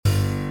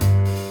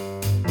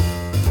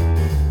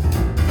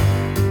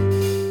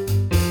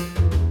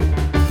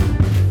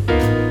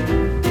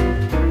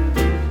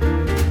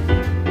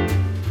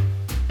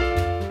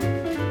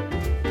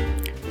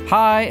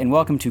Hi, and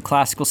welcome to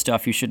Classical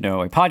Stuff You Should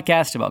Know, a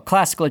podcast about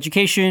classical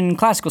education,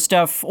 classical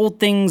stuff,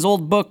 old things,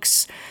 old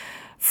books,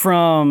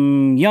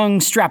 from young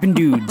strapping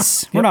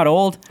dudes. We're not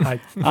old.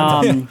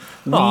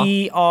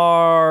 We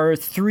are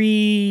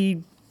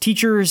three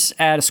teachers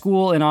at a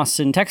school in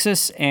Austin,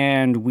 Texas,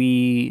 and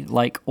we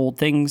like old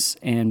things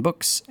and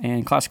books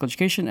and classical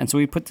education, and so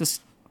we put a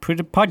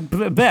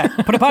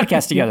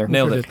podcast together.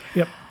 Nailed it.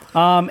 Yep.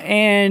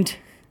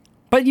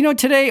 But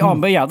today,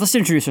 let's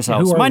introduce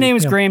ourselves. My name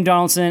is Graham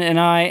Donaldson, and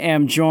I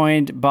am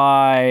joined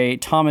by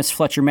Thomas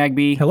Fletcher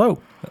Magby.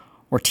 Hello.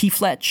 Or T.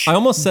 Fletch. I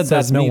almost said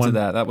that's no me one. to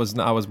that.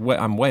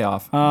 I'm way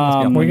off.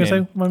 What were you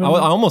going to say? I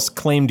almost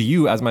claimed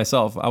you as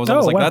myself. I was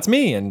almost like, wow. that's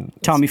me. And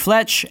Tommy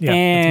Fletch Yeah,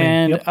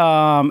 and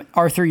that's me.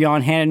 Arthur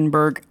Jan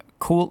Handenberg,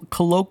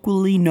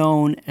 colloquially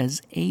known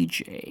as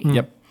AJ.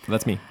 Yep,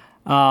 that's me.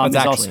 That's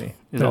actually me.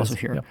 Is also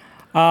here. Yep.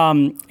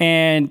 Thank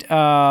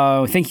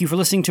you for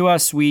listening to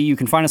us. You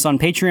can find us on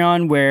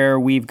Patreon, where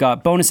we've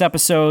got bonus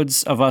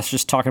episodes of us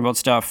just talking about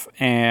stuff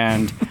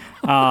and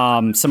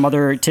some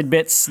other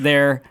tidbits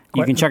there.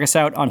 You can check us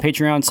out on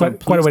Patreon. So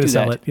Quite a way to do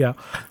sell that. it. Yeah.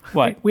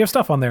 What? We have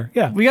stuff on there.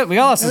 Yeah. We got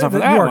lots of stuff.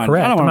 You are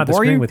correct. I don't I'm want not to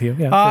bore disagreeing you. with you.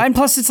 Yeah. And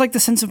plus, it's like the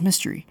sense of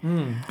mystery.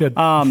 Good.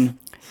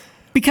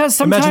 Because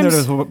sometimes... Imagine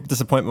there's a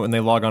disappointment when they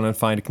log on and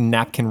find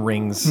napkin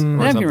rings or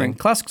napkin something. ring.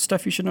 Classical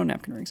stuff you should know,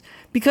 napkin rings.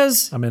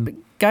 Because, I'm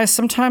in. guys,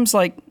 sometimes,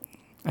 I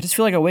just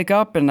feel like I wake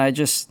up and I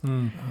just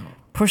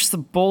push the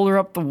boulder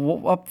up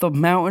the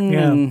mountain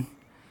and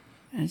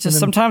it just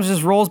sometimes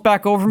just rolls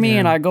back over me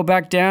and I go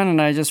back down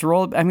and I just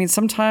roll. I mean,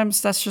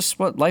 sometimes that's just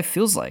what life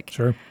feels like.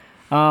 Sure.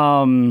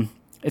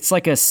 It's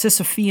like a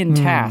Sisyphean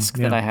task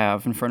that I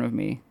have in front of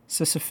me.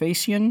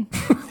 Sisyphean?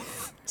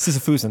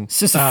 Sisyphusan.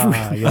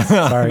 Sisyphean. Yeah.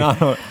 Sorry.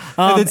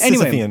 It's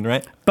Sisyphean,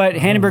 right? But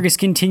Handenberg is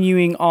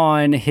continuing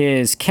on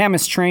his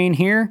Camus train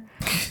here.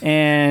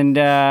 And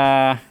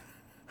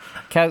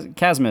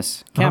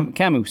Camus.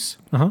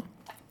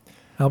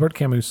 Albert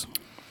Camus.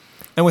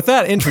 And with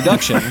that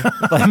introduction,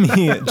 let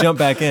me jump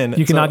back in.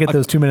 You cannot get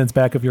those 2 minutes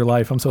back of your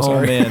life. I'm so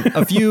sorry. Oh, man.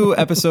 A few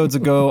episodes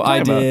ago,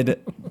 I did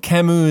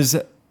Camus'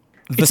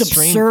 It's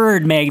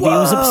absurd, Magby. It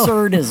was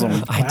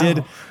absurdism. I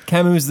did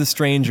Camus' The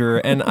Stranger,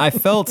 and I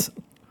felt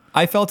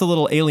a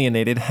little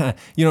alienated.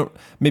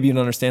 Maybe you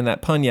don't understand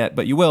that pun yet,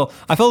 but you will.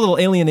 I felt a little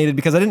alienated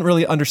because I didn't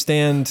really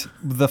understand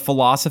the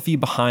philosophy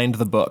behind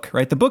the book,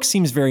 right? The book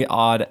seems very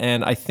odd,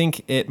 and I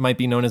think it might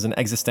be known as an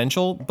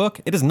existential book.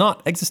 It is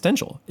not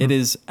existential. It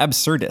is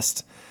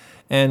absurdist.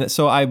 And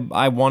so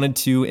I wanted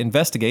to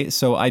investigate,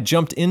 so I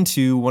jumped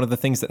into one of the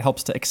things that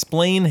helps to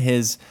explain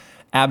his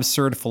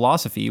absurd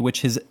philosophy,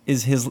 which is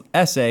his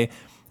essay.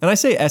 And I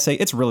say essay,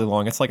 it's really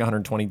long. It's like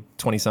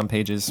 120 some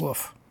pages.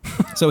 Woof.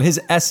 So his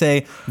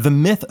essay, The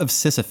Myth of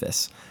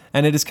Sisyphus,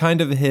 and it is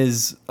kind of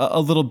a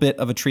little bit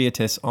of a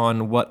treatise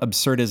on what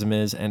absurdism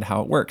is and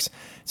how it works.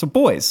 So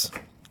boys,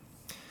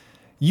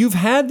 you've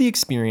had the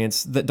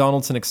experience that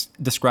Donaldson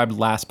described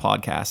last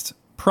podcast,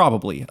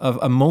 probably, of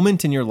a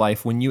moment in your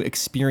life when you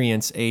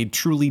experience a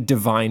truly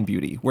divine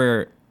beauty,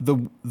 where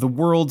the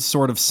world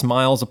sort of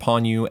smiles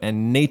upon you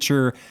and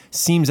nature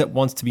seems at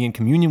once to be in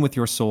communion with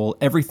your soul.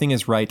 Everything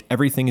is right,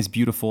 everything is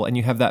beautiful, and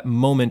you have that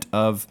moment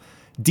of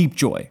deep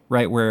joy,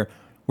 right? Where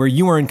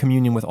you are in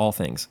communion with all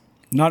things.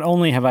 Not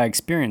only have I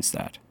experienced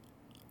that,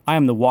 I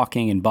am the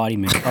walking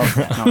embodiment of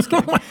that. No, I was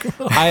kidding.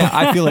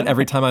 I feel it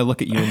every time I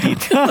look at you, indeed.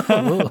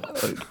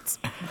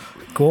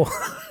 Cool.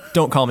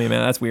 Don't call me,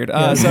 man. That's weird.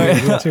 Sorry.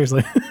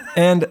 Seriously.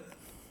 And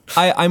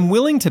I'm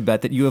willing to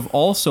bet that you have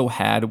also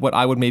had what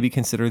I would maybe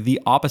consider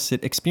the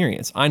opposite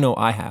experience. I know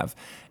I have.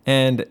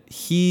 And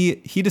he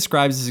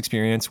describes this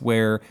experience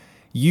where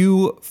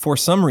you, for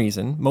some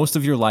reason, most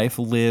of your life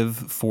live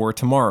for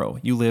tomorrow.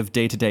 You live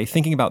day to day,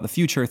 thinking about the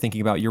future,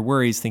 thinking about your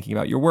worries, thinking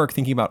about your work,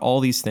 thinking about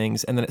all these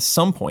things. And then at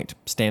some point,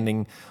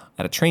 standing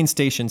at a train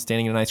station,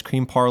 standing in an ice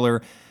cream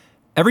parlor,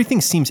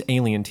 everything seems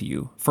alien to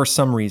you for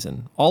some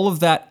reason. All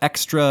of that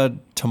extra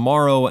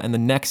tomorrow and the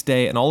next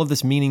day and all of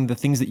this meaning, the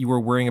things that you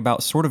were worrying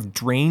about sort of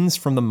drains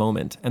from the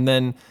moment. And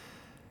then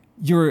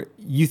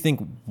you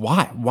think,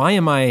 why? Why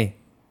am I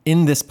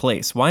in this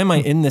place? Why am I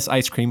in this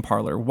ice cream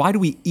parlor? Why do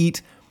we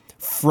eat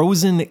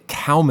frozen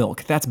cow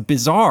milk? That's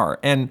bizarre.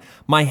 And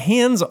my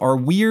hands are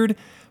weird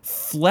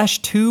flesh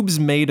tubes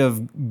made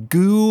of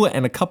goo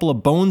and a couple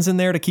of bones in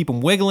there to keep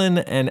them wiggling,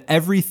 and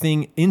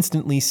everything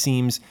instantly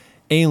seems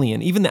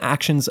alien. Even the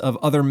actions of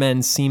other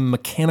men seem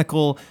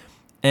mechanical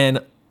and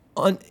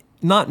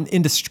not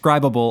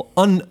indescribable,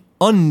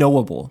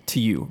 unknowable to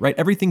you, right?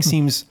 Everything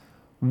seems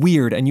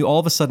weird, and you all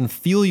of a sudden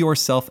feel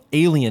yourself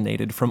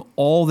alienated from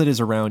all that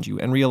is around you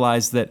and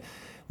realize that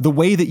the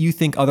way that you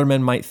think other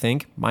men might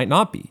think might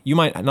not be. You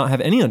might not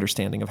have any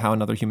understanding of how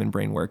another human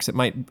brain works. It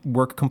might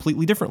work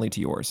completely differently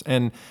to yours.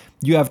 And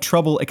you have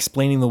trouble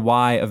explaining the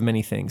why of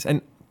many things.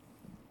 And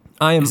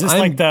Is this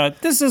like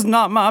this is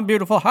not my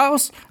beautiful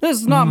house,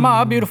 this is not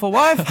my beautiful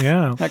wife?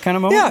 Yeah. That kind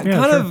of moment?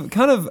 Yeah,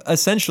 kind of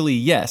essentially,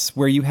 yes,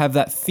 where you have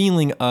that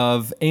feeling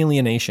of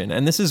alienation.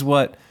 And this is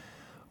what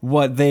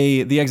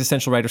the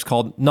existential writers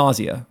called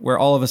nausea, where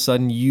all of a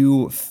sudden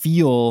you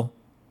feel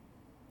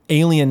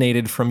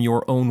alienated from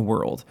your own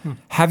world.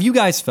 Have you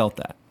guys felt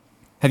that?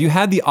 Have you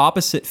had the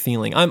opposite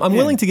feeling? I'm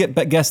willing to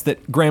guess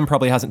that Graham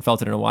probably hasn't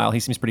felt it in a while. He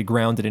seems pretty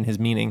grounded in his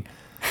meaning,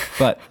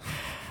 but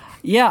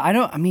Yeah, I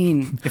don't. I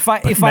mean, if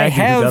I Maggie,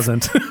 who have,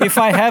 doesn't? if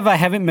I have, I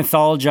haven't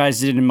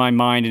mythologized it in my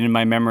mind and in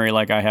my memory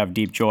like I have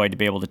Deep Joy to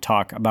be able to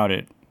talk about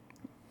it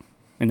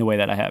in the way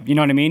that I have. You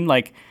know what I mean?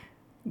 Like,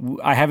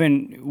 I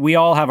haven't. We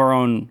all have our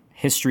own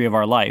history of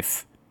our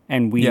life,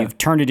 and we've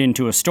turned it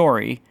into a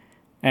story.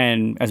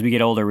 And as we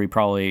get older,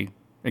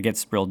 it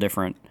gets real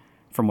different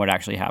from what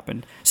actually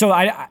happened. So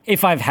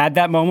if I've had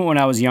that moment when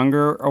I was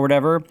younger or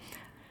whatever,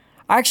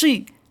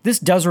 actually. This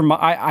does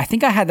remind. I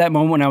think I had that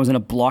moment when I was in a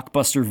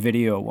Blockbuster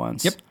Video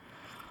once. Yep.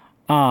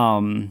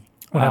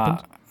 What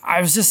happened?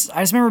 I just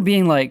remember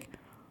being like,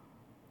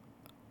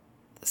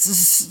 "This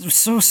is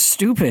so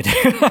stupid.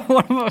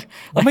 what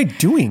am I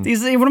doing?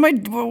 What am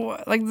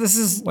I like? This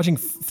is Watching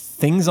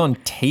things on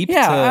tape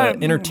to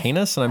entertain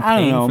us, and I'm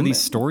paying for these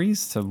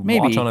stories to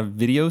watch on a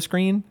video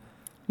screen."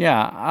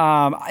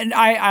 Yeah. And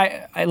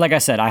I like I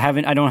said,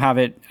 I don't have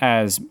it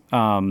as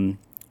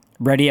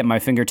ready at my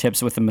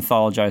fingertips with a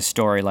mythologized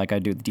story like I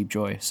do the Deep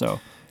Joy.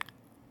 So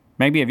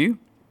maybe have you?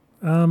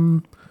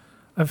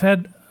 I've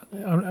had.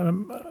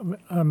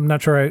 I'm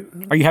not sure.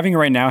 Are you having it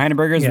right now,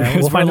 Hannenbergers? Yeah,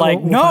 Because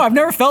I've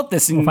never felt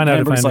this. And find out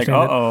if I Hannenberg's like,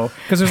 uh-oh.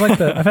 Because there's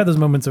I've had those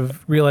moments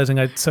of realizing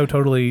I so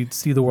totally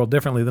see the world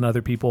differently than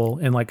other people,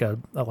 and like a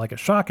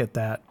shock at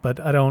that. But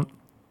I don't.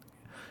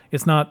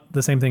 It's not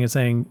the same thing as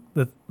saying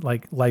that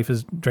like life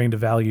is drained of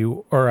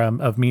value or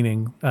of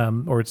meaning,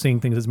 or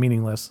seeing things as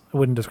meaningless. I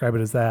wouldn't describe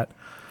it as that.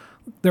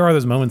 There are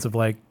those moments of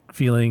like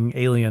feeling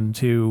alien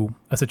to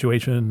a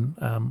situation,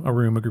 a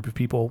room, a group of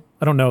people.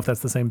 I don't know if that's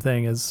the same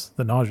thing as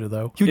the nausea,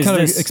 though. You would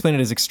kind of explain it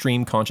as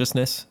extreme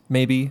consciousness,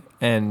 maybe,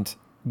 and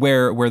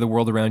where the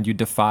world around you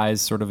defies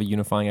sort of a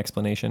unifying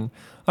explanation.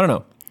 I don't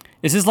know.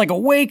 Is this like a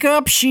wake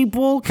up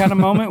sheeple kind of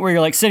moment where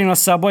you're like sitting on a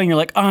subway and you're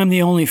like, I'm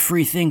the only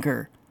free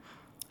thinker?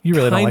 You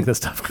really don't like this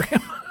stuff,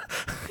 Graham.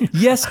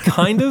 Yes,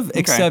 kind of,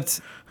 except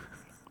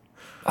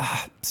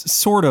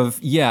sort of.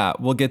 Yeah,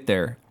 we'll get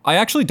there. I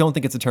actually don't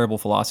think it's a terrible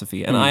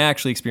philosophy, and I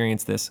actually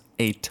experienced this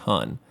a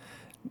ton.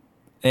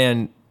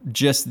 And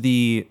just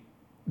the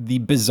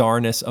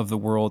bizarreness of the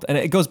world. And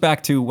it goes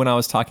back to when I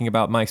was talking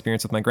about my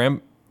experience with my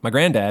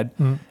granddad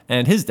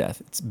and his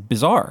death. It's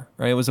bizarre,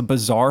 right? It was a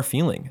bizarre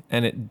feeling,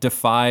 and it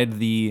defied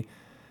the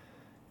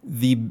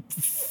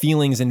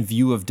feelings and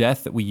view of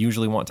death that we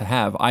usually want to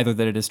have, either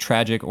that it is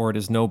tragic or it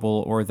is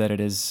noble or that it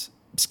is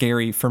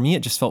scary. For me, it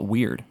just felt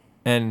weird,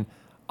 and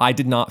I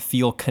did not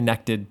feel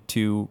connected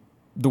to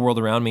the world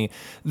around me.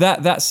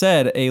 That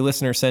said, a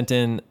listener sent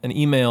in an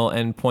email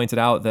and pointed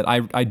out that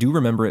I do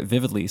remember it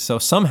vividly. So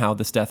somehow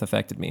this death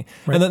affected me.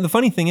 Right. And then the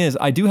funny thing is,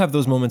 I do have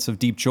those moments of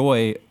deep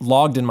joy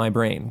logged in my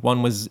brain.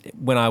 One was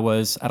when I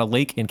was at a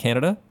lake in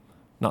Canada.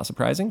 Not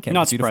surprising.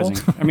 Not surprising.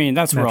 I mean,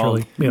 that's where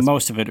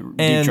most of it,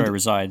 deep joy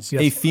resides.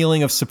 Yes. A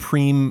feeling of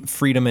supreme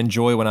freedom and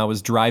joy when I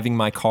was driving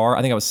my car.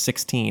 I think I was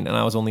 16 and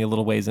I was only a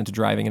little ways into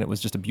driving, and it was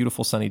just a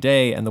beautiful sunny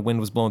day and the wind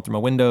was blowing through my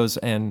windows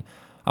and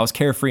I was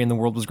carefree and the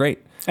world was great.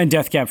 And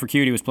Death Cab for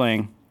Cutie was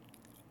playing.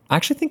 I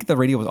actually think the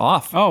radio was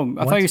off. Oh,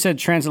 I thought you said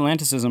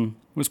Transatlanticism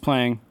was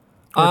playing.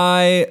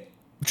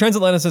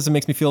 Transatlanticism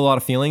makes me feel a lot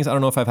of feelings. I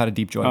don't know if I've had a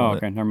deep joy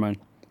moment. Oh, okay, never mind.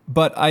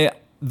 But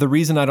the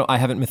reason I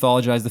haven't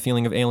mythologized the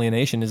feeling of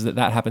alienation is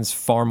that happens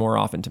far more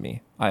often to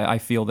me. I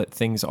feel that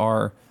things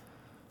are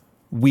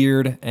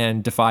weird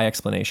and defy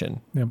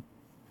explanation. Yeah.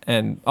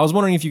 And I was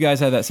wondering if you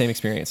guys had that same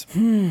experience.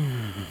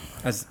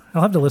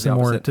 I'll have to listen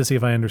more to see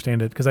if I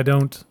understand it, because I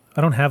don't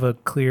have a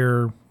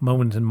clear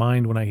moment in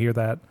mind when I hear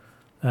that.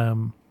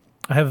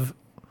 I've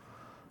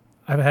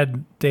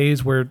had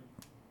days where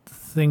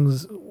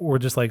things or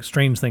just like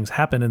strange things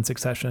happen in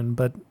succession,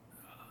 but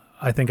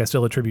I think I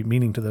still attribute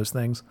meaning to those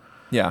things.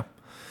 Yeah.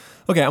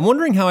 Okay, I'm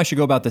wondering how I should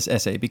go about this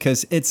essay,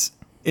 because it's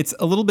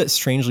a little bit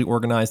strangely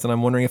organized, and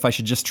I'm wondering if I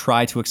should just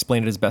try to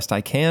explain it as best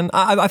I can.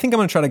 I think I'm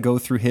going to try to go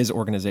through his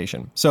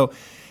organization. So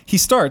he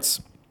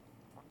starts,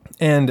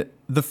 and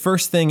the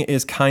first thing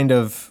is kind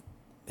of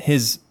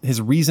his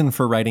reason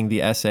for writing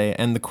the essay,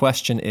 and the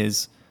question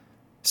is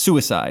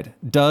suicide.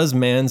 Does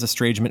man's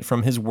estrangement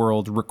from his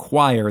world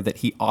require that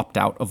he opt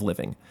out of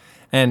living?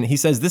 And he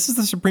says, this is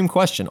the supreme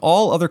question.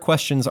 All other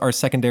questions are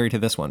secondary to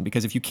this one,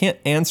 because if you can't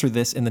answer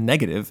this in the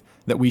negative,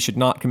 that we should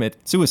not commit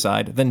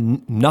suicide,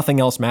 then nothing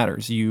else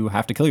matters. You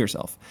have to kill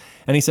yourself.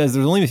 And he says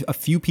there's only a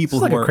few people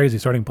who are... It's like a crazy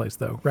starting place,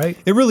 though, right?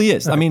 It really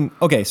is. Okay. I mean,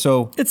 okay,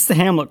 so... It's the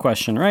Hamlet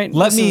question, right?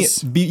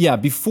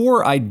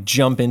 Before I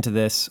jump into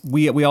this,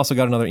 we also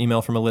got another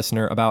email from a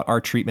listener about our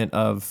treatment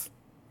of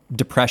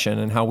depression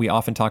and how we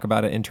often talk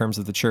about it in terms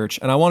of the church.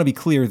 And I want to be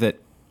clear that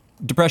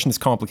depression is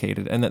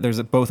complicated, and that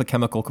there's both a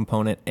chemical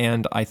component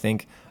and, I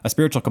think, a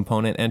spiritual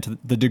component, and to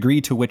the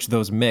degree to which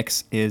those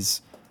mix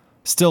is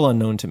still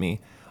unknown to me.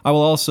 I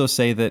will also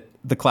say that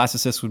the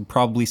classicists would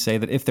probably say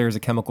that if there's a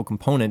chemical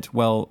component,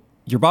 well,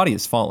 your body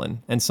is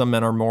fallen, and some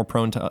men are more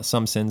prone to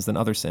some sins than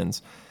other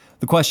sins.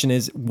 The question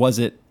is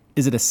it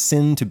a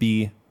sin to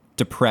be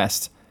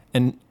depressed?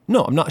 And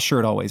no, I'm not sure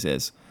it always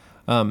is.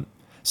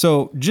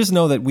 So just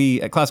know that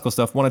we at Classical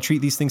Stuff want to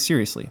treat these things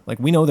seriously. Like,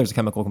 we know there's a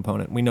chemical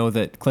component. We know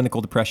that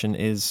clinical depression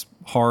is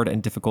hard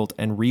and difficult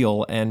and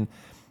real, and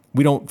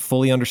we don't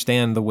fully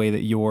understand the way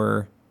that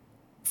your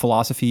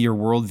philosophy, your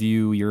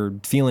worldview, your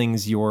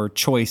feelings, your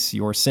choice,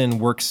 your sin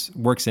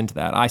works into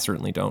that. I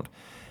certainly don't.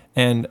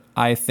 And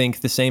I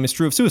think the same is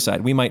true of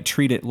suicide. We might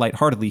treat it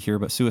lightheartedly here,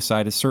 but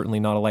suicide is certainly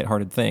not a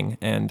lighthearted thing.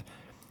 And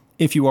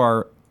if you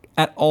are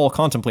at all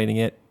contemplating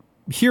it,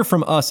 hear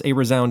from us a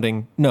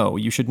resounding no,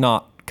 you should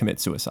not commit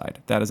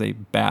suicide. That is a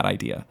bad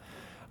idea.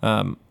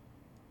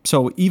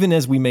 So even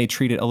as we may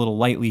treat it a little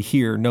lightly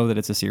here, know that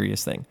it's a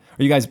serious thing.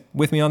 Are you guys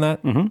with me on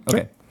that? Mm-hmm.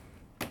 Okay.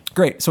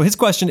 Great. So his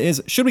question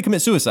is, should we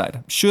commit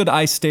suicide? Should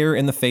I stare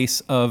in the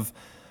face of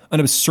an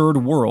absurd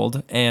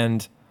world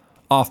and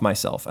off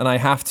myself? And I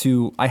have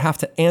to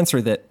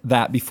answer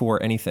that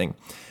before anything.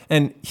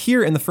 And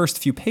here in the first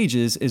few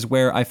pages is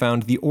where I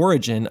found the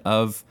origin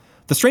of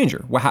The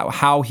Stranger,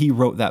 how he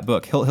wrote that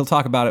book. He'll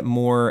talk about it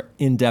more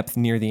in depth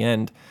near the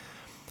end.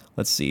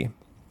 Let's see.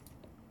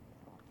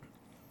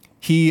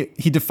 He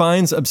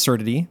defines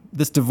absurdity.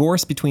 This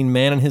divorce between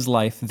man and his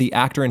life, the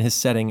actor and his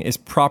setting, is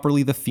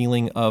properly the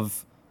feeling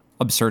of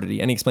absurdity.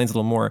 And he explains a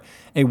little more.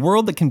 A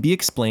world that can be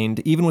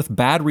explained, even with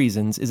bad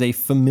reasons, is a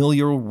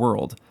familiar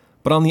world.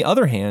 But on the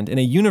other hand, in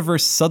a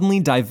universe suddenly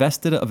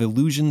divested of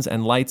illusions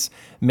and lights,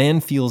 man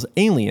feels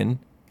alien,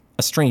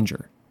 a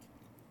stranger.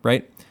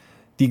 Right?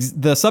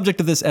 The subject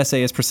of this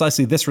essay is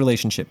precisely this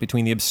relationship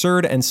between the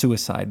absurd and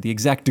suicide, the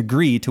exact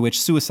degree to which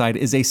suicide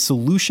is a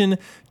solution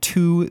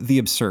to the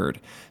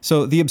absurd.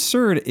 So the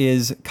absurd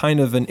is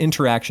kind of an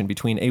interaction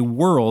between a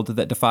world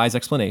that defies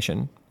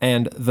explanation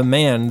and the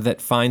man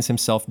that finds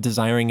himself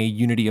desiring a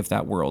unity of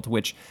that world,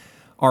 which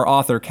our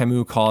author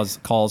Camus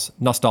calls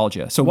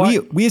nostalgia. So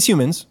we as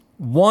humans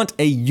want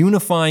a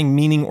unifying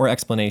meaning or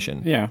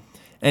explanation. Yeah.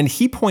 And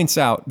he points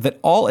out that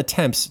all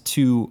attempts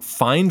to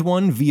find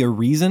one via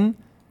reason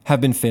have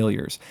been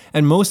failures.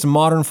 And most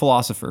modern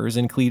philosophers,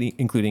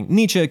 including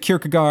Nietzsche,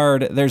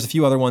 Kierkegaard, there's a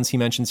few other ones he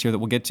mentions here that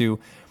we'll get to,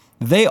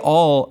 they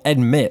all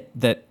admit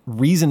that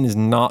reason is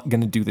not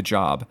going to do the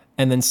job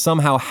and then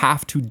somehow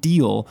have to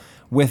deal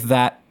with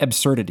that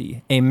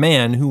absurdity. A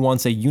man who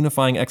wants a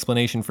unifying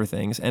explanation for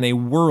things and a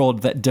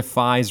world that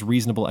defies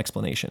reasonable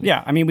explanation.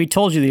 Yeah, I mean, we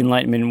told you the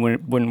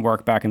Enlightenment wouldn't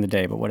work back in the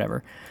day, but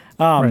whatever.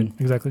 Right,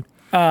 exactly.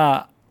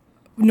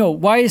 No,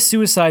 why is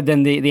suicide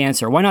then the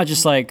answer? Why not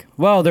just like,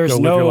 well, there's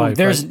no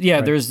answer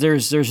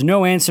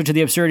to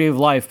the absurdity of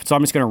life, so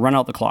I'm just going to run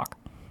out the clock.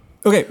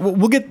 Okay, well,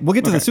 we'll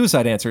get to the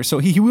suicide answer. So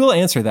he will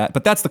answer that,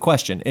 but that's the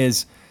question: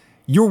 is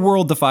your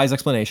world defies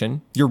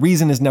explanation. Your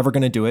reason is never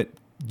going to do it.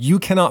 You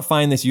cannot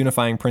find this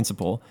unifying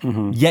principle,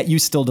 yet you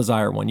still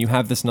desire one. You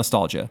have this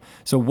nostalgia.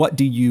 So what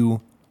do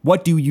you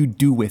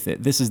do with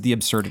it? This is the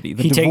absurdity,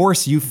 the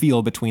divorce you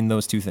feel between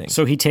those two things.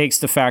 So he takes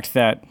the fact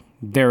that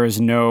there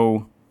is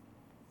no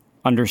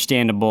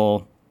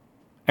understandable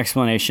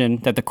explanation,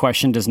 that the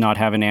question does not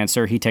have an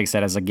answer. He takes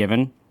that as a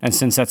given. And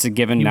since that's a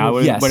given,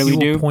 what do we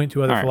do? He will point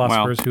to other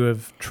philosophers who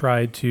have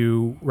tried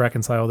to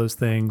reconcile those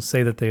things,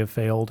 say that they have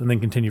failed, and then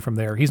continue from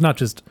there. He's not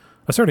just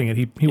asserting it.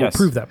 He will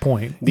prove that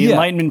point. The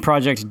Enlightenment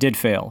project did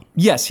fail.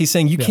 Yes, he's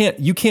saying you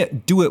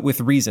can't do it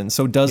with reason.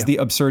 So does the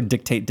absurd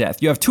dictate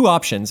death? You have two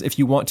options if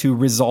you want to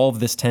resolve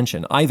this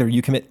tension. Either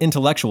you commit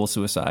intellectual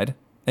suicide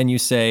and you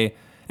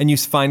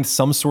find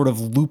some sort of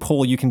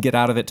loophole you can get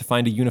out of it to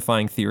find a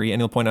unifying theory,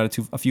 and he'll point out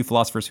a few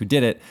philosophers who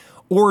did it,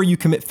 or you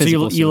commit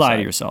physical suicide. You lie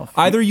to yourself.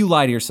 Either you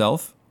lie to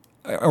yourself,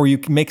 or you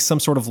make some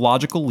sort of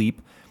logical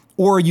leap,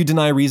 or you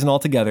deny reason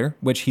altogether,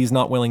 which he's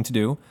not willing to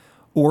do,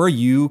 or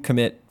you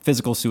commit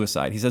physical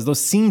suicide. He says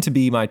those seem to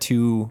be my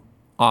two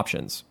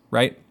options,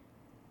 right?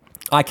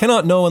 I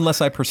cannot know unless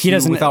I pursue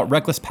without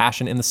reckless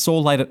passion in the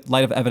sole light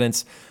of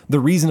evidence, the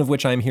reason of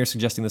which I am here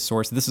suggesting the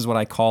source. This is what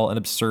I call an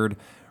absurd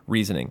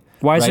reasoning.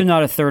 Why is there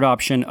not a third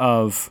option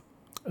of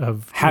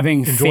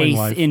having faith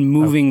life. In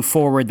moving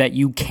forward that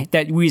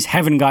we just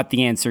haven't got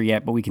the answer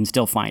yet, but we can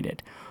still find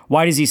it?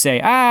 Why does he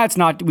say, it's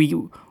not, we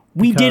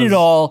did it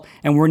all,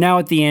 and we're now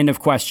at the end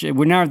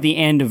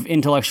of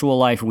intellectual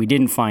life, and we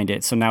didn't find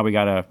it, so now we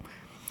got to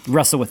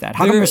wrestle with that?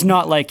 How come there's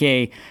not like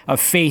a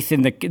faith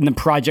in the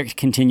project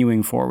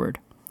continuing forward?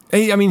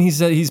 I mean,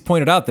 he's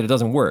pointed out that it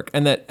doesn't work,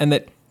 and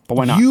that but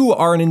why not? You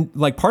are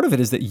part of it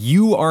is that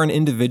you are an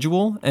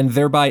individual, and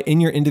thereby in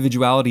your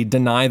individuality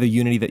deny the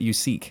unity that you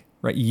seek,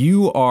 right?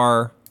 You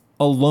are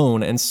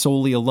alone and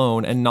solely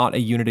alone, and not a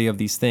unity of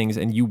these things,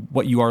 and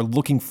what you are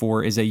looking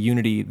for is a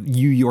unity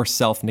you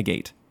yourself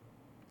negate.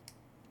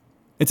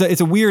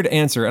 It's a weird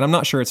answer, and I'm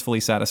not sure it's fully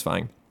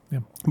satisfying. Yeah.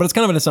 But it's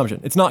kind of an assumption.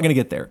 It's not going to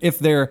get there. If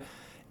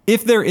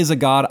there is a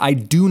God, I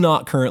do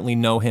not currently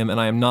know him, and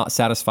I am not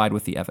satisfied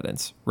with the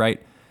evidence, right?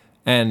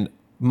 And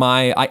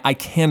I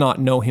cannot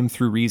know him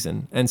through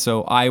reason. And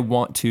so I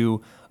want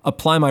to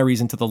apply my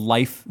reason to the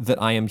life that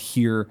I am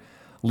here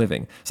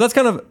living. So that's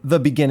kind of the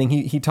beginning.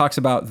 He talks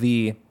about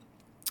the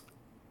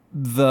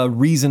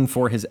reason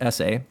for his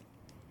essay.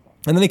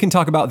 And then they can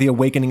talk about the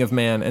awakening of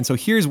man. And so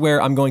here's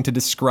where I'm going to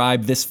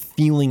describe this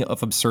feeling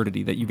of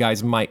absurdity that you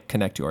guys might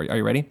connect to. Are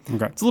you ready?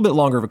 Okay. It's a little bit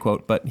longer of a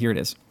quote, but here it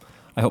is.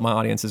 I hope my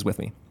audience is with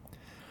me.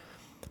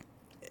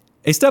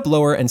 A step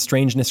lower and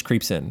strangeness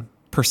creeps in.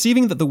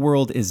 Perceiving that the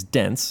world is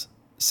dense,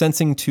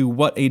 sensing to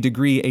what a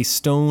degree a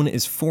stone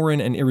is foreign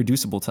and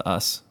irreducible to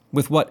us,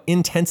 with what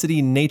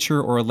intensity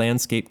nature or a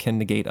landscape can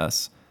negate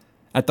us.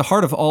 At the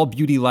heart of all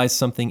beauty lies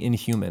something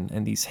inhuman,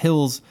 and these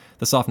hills,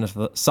 the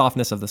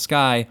softness of the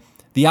sky,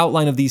 the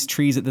outline of these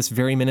trees at this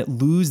very minute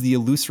lose the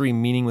illusory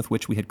meaning with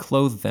which we had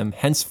clothed them,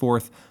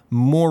 henceforth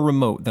more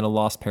remote than a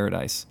lost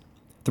paradise.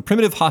 The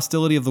primitive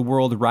hostility of the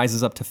world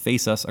rises up to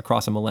face us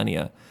across a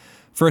millennia.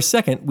 For a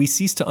second, we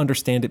cease to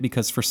understand it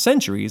because for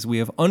centuries we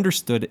have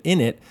understood in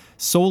it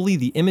solely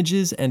the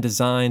images and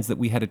designs that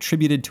we had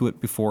attributed to it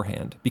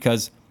beforehand,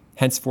 because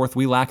henceforth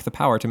we lack the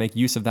power to make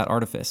use of that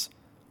artifice.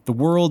 The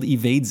world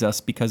evades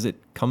us because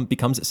it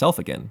becomes itself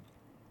again.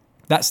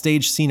 That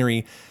stage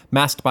scenery,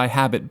 masked by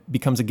habit,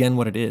 becomes again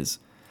what it is.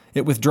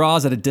 It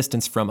withdraws at a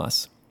distance from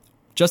us.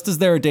 Just as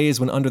there are days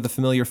when under the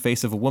familiar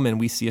face of a woman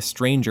we see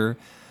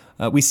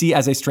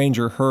as a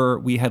stranger her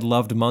we had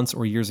loved months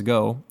or years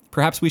ago,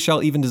 perhaps we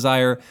shall even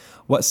desire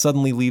what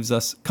suddenly leaves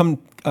us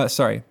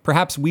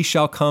perhaps we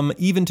shall come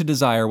even to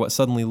desire what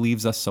suddenly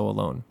leaves us so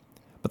alone.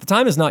 But the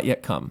time has not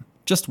yet come.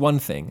 Just one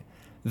thing.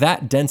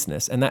 That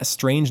denseness and that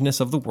strangeness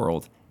of the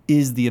world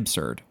is the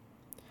absurd.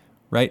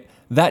 Right?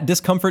 That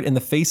discomfort in the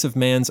face of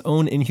man's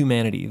own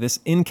inhumanity, this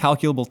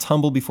incalculable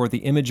tumble before the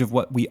image of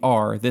what we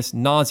are, this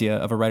nausea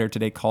of a writer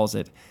today calls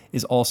it,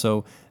 is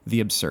also the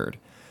absurd.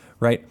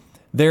 Right?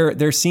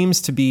 There seems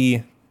to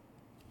be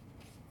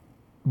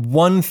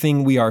one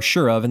thing we are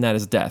sure of, and that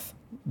is death.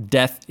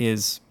 Death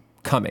is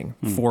coming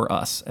for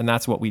us, and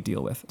that's what we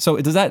deal with. So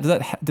did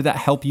that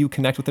help you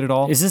connect with it at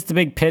all? Is this the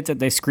big pit that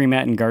they scream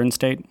at in Garden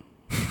State?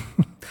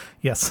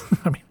 Yes.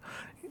 I mean,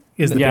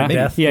 is the Yeah. big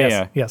death? Yeah, Yes.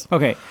 yeah. Yes.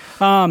 Okay.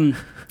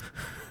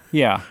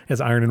 Yeah.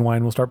 As Iron and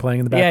Wine will start playing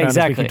in the background Yeah,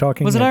 exactly. as we keep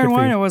talking. Was it Yeah, Iron good for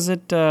Wine you. or was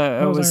it?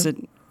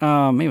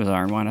 Maybe it was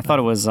Iron Wine. I thought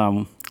it was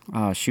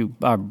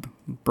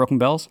Broken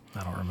Bells.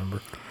 I don't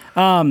remember.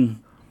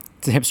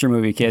 It's a hipster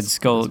movie, kids.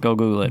 Go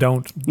Google it.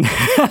 Don't.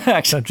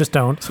 Actually, Just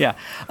don't. yeah.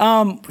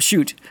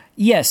 Shoot.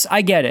 Yes,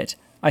 I get it.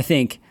 I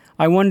think.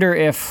 I wonder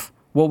if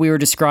what we were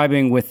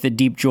describing with the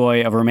deep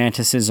joy of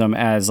romanticism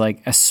as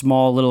like a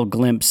small little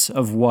glimpse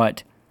of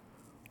what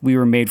we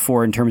were made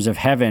for in terms of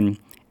heaven,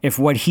 if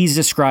what he's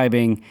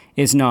describing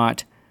is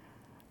not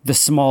the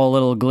small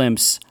little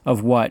glimpse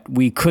of what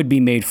we could be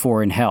made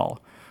for in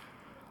hell.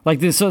 Like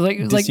this, so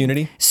like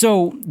Disunity?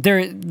 So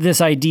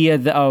this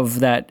idea of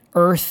that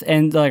Earth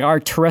and like our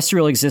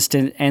terrestrial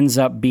existence ends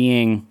up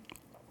being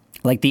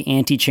like the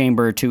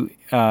antechamber to is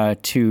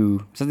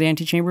that the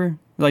antechamber?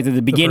 Like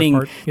the beginning,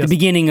 part, yes. the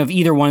beginning of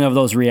either one of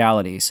those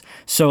realities.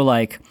 So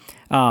like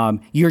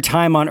your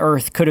time on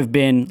Earth could have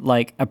been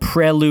like a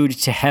prelude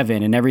to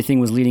heaven, and everything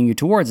was leading you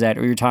towards that,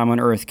 or your time on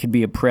Earth could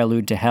be a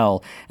prelude to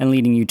hell and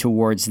leading you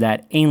towards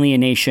that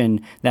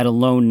alienation, that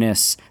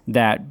aloneness,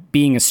 that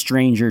being a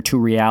stranger to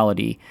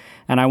reality.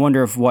 And I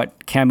wonder if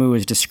what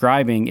Camus is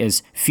describing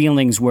is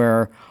feelings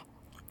where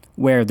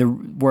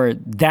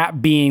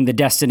that being the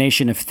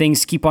destination, if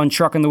things keep on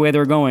trucking the way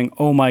they're going,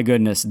 oh my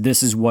goodness,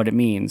 this is what it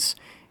means.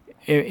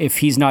 If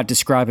he's not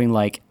describing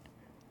like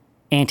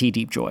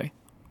anti-deep joy.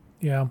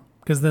 Yeah,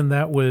 because then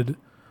that would...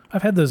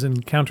 I've had those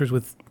encounters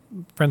with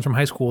friends from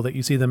high school that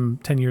you see them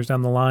 10 years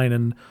down the line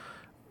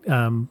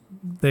and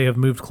they have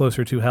moved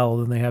closer to hell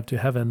than they have to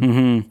heaven.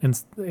 Mm-hmm.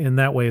 And in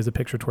that way is a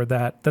picture toward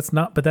that.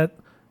 But that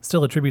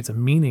still attributes a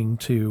meaning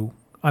to...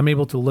 I'm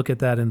able to look at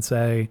that and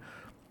say...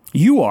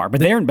 You are, but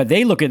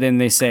they look at it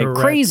and they say Correct.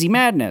 crazy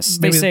madness.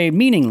 They Maybe- say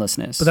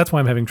meaninglessness. But that's why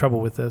I'm having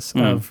trouble with this,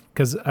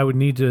 because I would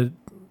need to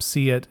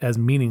see it as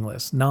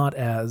meaningless, not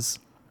as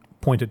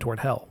pointed toward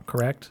hell.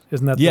 Correct?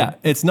 Isn't that? Yeah,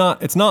 it's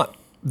not.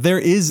 There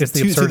is It's the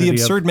to the absurdity of-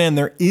 absurd man.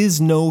 There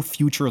is no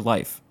future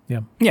life.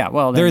 Yeah. yeah.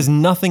 Well, There is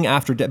nothing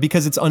after death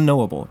because it's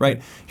unknowable.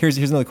 Right? Here's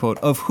another quote: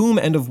 "Of whom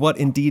and of what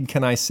indeed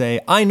can I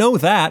say? I know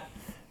that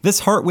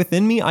this heart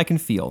within me I can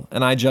feel,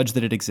 and I judge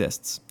that it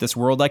exists. This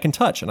world I can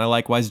touch, and I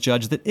likewise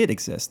judge that it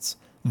exists.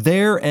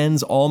 There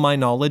ends all my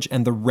knowledge,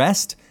 and the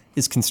rest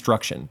is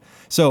construction."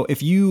 So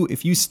if you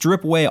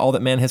strip away all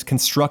that man has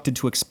constructed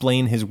to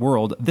explain his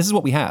world, this is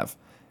what we have.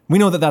 We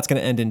know that that's going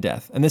to end in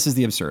death, and this is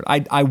the absurd.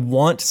 I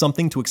want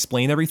something to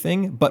explain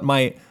everything, but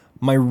my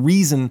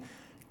reason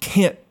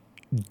can't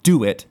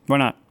do it why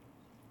not?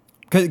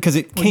 because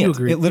it Well, you can't.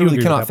 agree- It literally you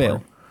agree cannot with that fail.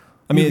 part.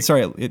 I mean,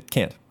 it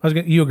can't.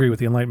 You agree with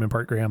the Enlightenment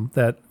part, Graham,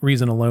 that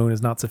reason alone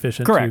is not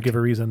sufficient to Correct. give a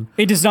reason.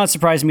 It does not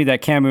surprise me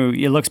that Camus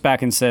looks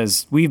back and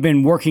says, we've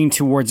been working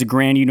towards a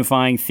grand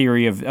unifying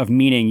theory of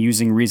meaning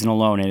using reason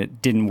alone, and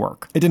it didn't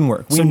work. It didn't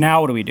work. So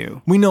now what do we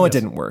do? We know it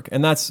didn't work,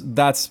 and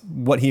that's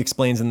what he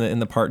explains in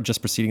the part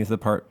just preceding to the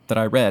part that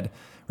I read.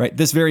 Right,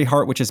 this very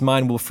heart which is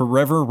mine will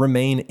forever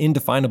remain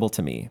indefinable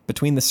to me.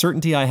 Between the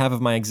certainty I have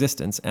of my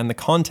existence and the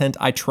content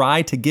I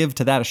try to give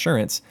to that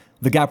assurance,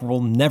 the gap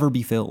will never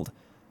be filled.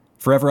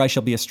 Forever I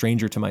shall be a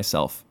stranger to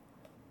myself.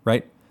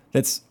 Right?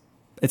 That's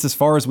it's as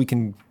far as we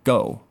can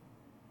go.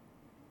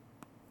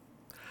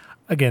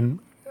 Again,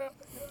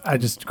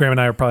 Graham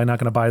and I are probably not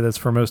going to buy this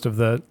for most of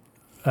the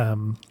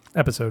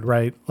episode,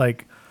 right?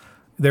 Like,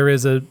 there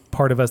is a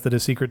part of us that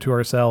is secret to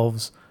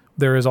ourselves.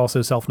 There is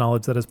also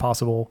self-knowledge that is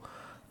possible.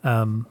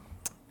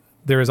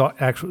 There is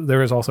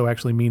also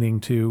actually meaning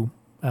to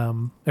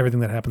everything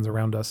that happens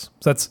around us.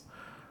 So that's,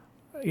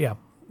 yeah.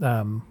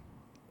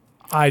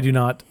 I do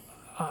not,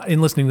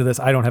 in listening to this,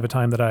 I don't have a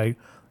time that I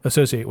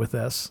associate with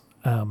this.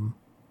 I'll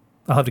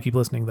have to keep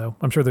listening though.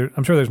 I'm sure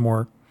there's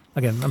more.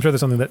 Again, I'm sure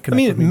there's something that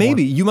connects with me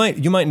maybe more.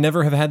 you might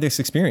never have had this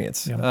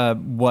experience. Yeah.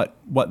 What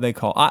they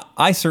call,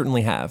 I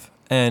certainly have,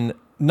 and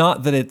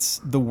not that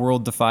it's the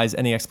world defies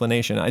any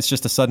explanation. It's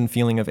just a sudden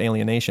feeling of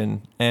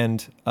alienation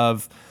and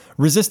of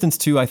resistance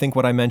to, I think,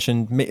 what I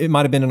mentioned. It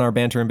might have been in our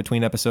banter in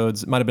between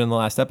episodes. It might have been in the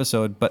last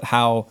episode, but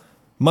how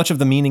much of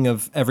the meaning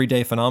of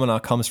everyday phenomena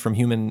comes from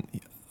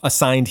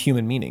assigned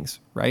human meanings,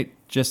 right?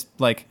 Just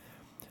like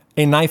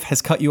a knife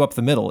has cut you up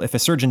the middle. If a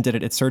surgeon did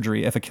it, it's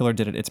surgery. If a killer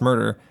did it, it's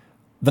murder.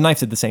 The knife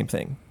did the same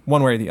thing,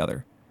 one way or the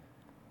other.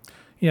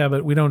 Yeah,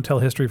 but we don't tell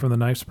history from the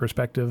knife's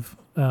perspective.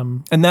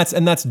 And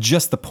that's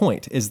just the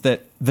point, is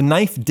that the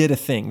knife did a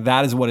thing.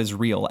 That is what is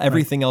real.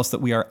 Everything else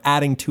that we are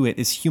adding to it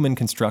is human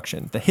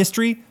construction. The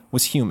history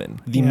was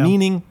human. The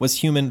meaning was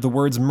human. The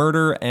words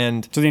murder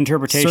and so the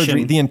interpretation,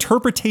 surgery, the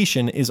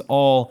interpretation is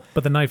all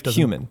but the knife doesn't,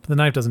 human. The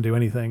knife doesn't do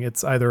anything.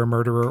 It's either a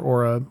murderer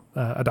or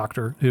a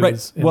doctor who right.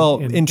 is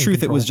in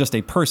truth, it was just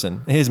a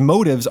person. His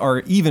motives are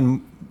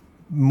even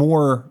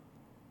more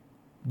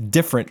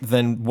different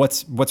than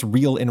what's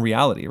real in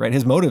reality, right?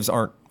 His motives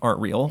aren't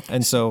real,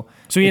 and so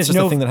he it's has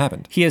just a thing that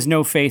happened. He has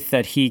no faith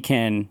that he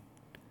can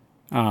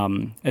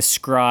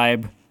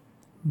ascribe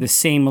the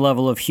same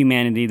level of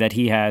humanity that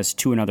he has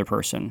to another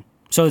person.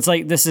 So it's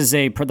like this is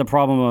the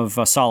problem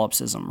of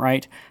solipsism,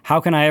 right? How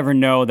can I ever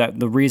know that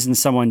the reason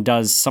someone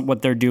does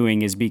what they're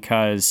doing is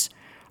because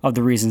of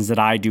the reasons that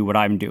I do what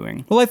I'm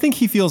doing? Well, I think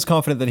he feels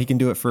confident that he can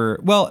do it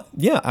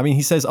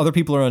he says other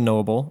people are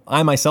unknowable.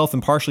 I myself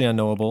am partially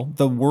unknowable.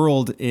 The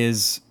world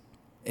is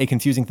a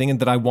confusing thing and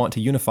that I want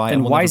to unify.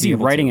 And why is he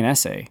writing an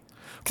essay?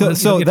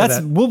 So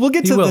that's we'll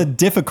get to the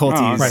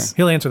difficulties. Right.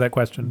 He'll answer that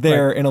question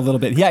there in a little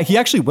bit. Yeah, he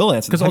actually will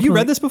answer. Have you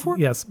read this before?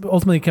 Yes. But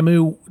ultimately,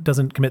 Camus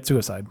doesn't commit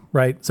suicide,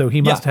 right? So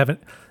he must have it.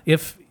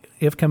 If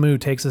Camus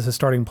takes as his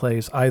starting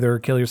place, either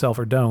kill yourself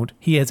or don't,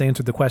 he has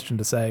answered the question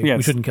to say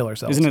we shouldn't kill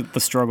ourselves. Isn't it The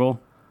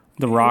Struggle?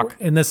 The Rock.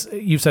 In this,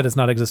 you said it's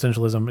not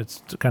existentialism.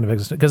 It's kind of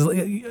existential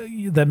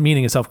because that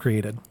meaning is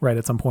self-created, right?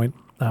 At some point,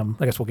 I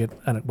guess we'll get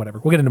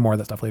into more of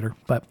that stuff later.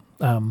 But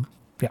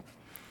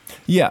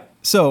yeah.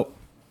 So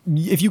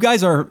if you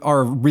guys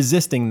are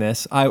resisting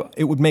this,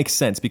 it would make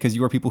sense because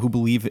you are people who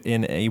believe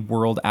in a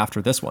world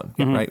after this one,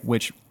 right?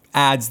 Which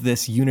adds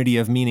this unity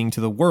of meaning to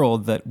the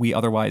world that we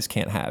otherwise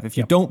can't have. If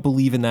you don't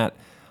believe in that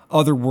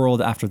other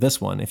world after this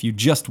one, if you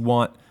just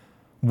want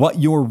what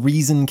your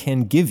reason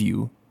can give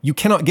you, you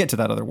cannot get to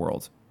that other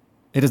world.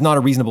 It is not a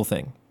reasonable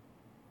thing.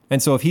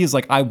 And so if he is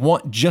like, I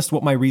want just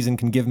what my reason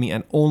can give me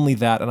and only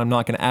that, and I'm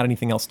not going to add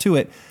anything else to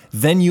it,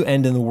 then you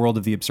end in the world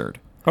of the absurd.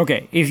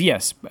 Okay,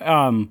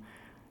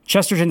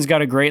 Chesterton's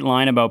got a great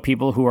line about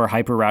people who are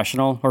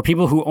hyper-rational, or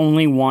people who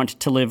only want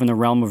to live in the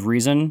realm of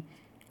reason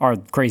are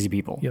crazy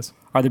people. Yes.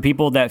 Are the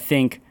people that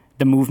think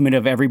the movement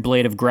of every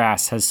blade of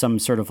grass has some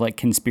sort of like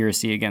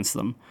conspiracy against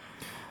them.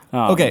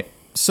 Okay.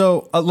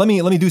 So let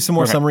me do some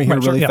more summary here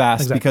really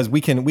fast exactly. because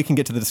we can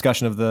get to the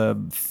discussion of the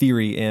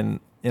theory in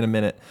a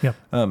minute. Yeah.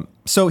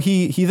 So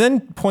he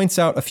then points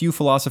out a few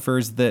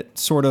philosophers that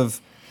sort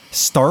of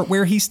start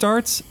where he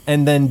starts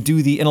and then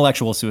do the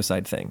intellectual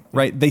suicide thing,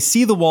 right? They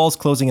see the walls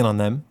closing in on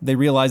them. They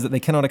realize that they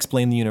cannot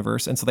explain the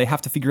universe, and so they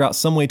have to figure out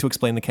some way to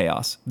explain the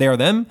chaos. They are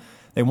them.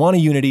 They want a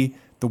unity.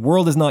 The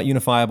world is not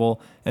unifiable,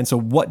 and so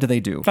what do they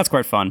do? That's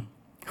quite fun.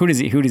 Who does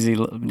he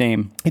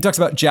name? He talks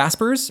about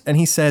Jaspers, and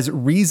he says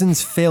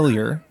reason's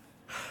failure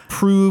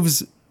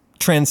proves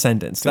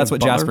transcendence. That's what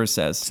Butler? Jaspers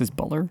says. Is this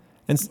Butler?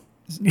 And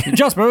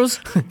Jaspers,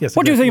 Yes,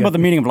 what do you think yeah. about the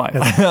meaning of life?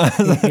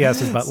 Yes,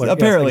 his butler.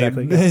 apparently, Yes,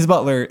 exactly, yes. his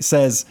butler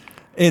says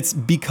it's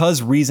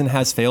because reason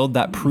has failed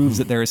that proves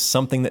that there is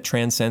something that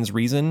transcends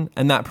reason,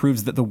 and that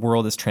proves that the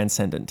world is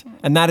transcendent.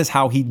 And that is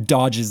how he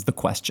dodges the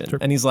question. Sure.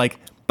 And he's like,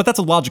 but that's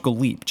a logical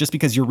leap. Just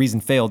because your reason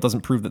failed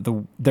doesn't prove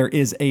that there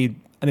is an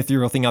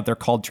ethereal thing out there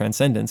called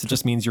transcendence. It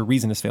just means your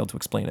reason has failed to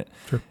explain it.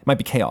 Sure. It might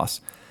be chaos.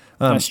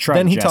 Let's try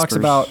Then he Jaspers. talks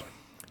about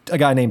a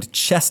guy named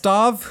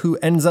Chestov who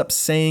ends up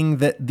saying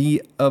that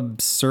the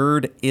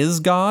absurd is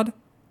God.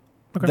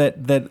 Okay.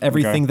 That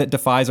everything that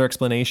defies our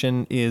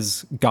explanation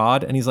is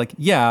God. And he's like,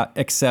 yeah,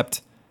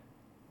 except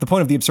the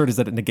point of the absurd is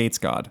that it negates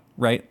God,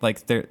 right?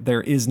 Like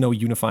there is no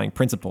unifying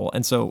principle.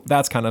 And so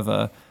that's kind of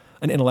an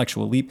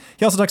intellectual leap.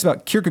 He also talks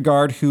about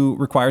Kierkegaard, who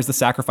requires the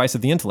sacrifice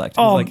of the intellect.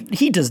 Oh, like,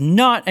 he does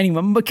not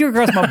anyone, but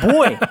Kierkegaard's my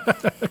boy.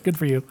 Good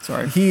for you.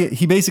 Sorry.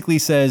 he basically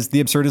says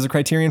the absurd is a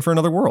criterion for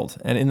another world.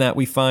 And in that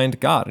we find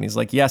God. And he's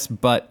like, yes,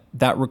 but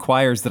that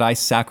requires that I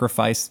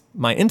sacrifice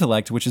my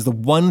intellect, which is the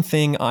one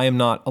thing I am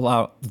not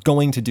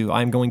going to do.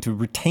 I'm going to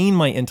retain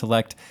my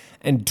intellect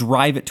and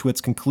drive it to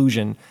its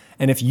conclusion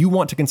And if you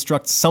want to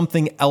construct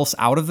something else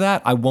out of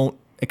that, I won't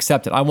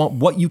accept it. I want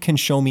what you can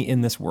show me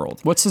in this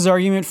world. What's his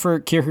argument for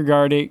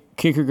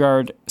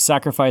Kierkegaard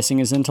sacrificing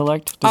his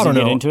intellect? Does I don't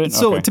he know. get into it?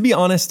 So Okay. to be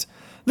honest,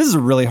 this is a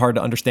really hard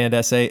to understand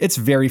essay. It's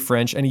very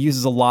French, and he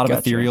uses a lot of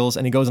Gotcha. ethereals,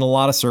 and he goes in a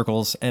lot of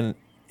circles. And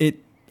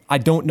I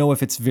don't know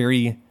if it's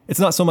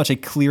not so much a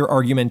clear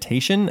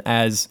argumentation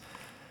as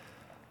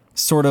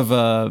sort of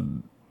a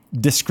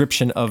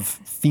description of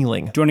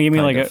feeling. Do you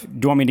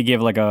want me to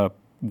give like a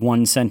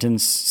one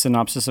sentence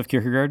synopsis of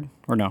Kierkegaard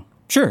or no?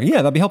 Sure, yeah,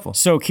 that'd be helpful.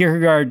 So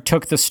Kierkegaard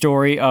took the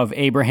story of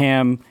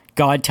Abraham,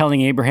 God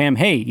telling Abraham,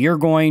 hey, you're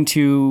going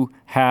to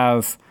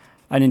have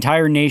an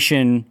entire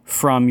nation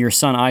from your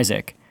son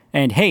Isaac.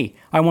 And hey,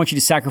 I want you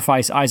to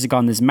sacrifice Isaac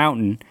on this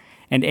mountain.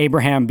 And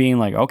Abraham being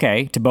like,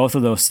 okay, to both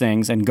of those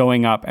things and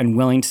going up and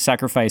willing to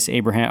sacrifice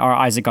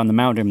Isaac on the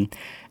mountain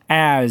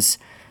as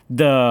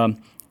the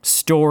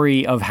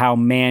story of how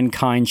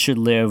mankind should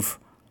live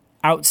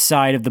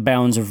outside of the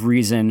bounds of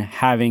reason,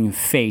 having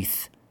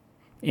faith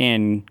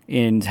in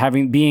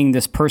being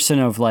this person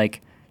of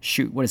like,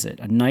 what is it?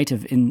 A night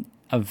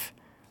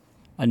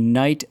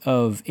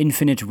of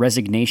infinite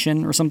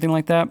resignation or something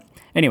like that.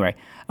 Anyway,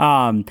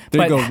 There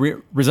you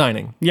go,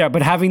 resigning. Yeah,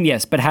 but having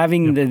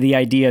the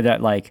idea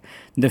that like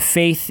the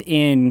faith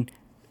in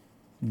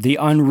the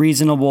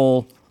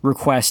unreasonable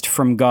request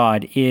from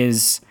God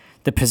is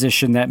the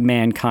position that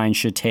mankind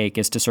should take,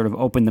 is to sort of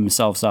open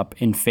themselves up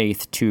in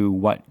faith to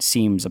what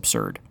seems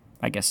absurd,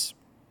 I guess.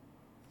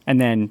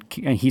 And then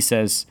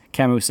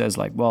Camus says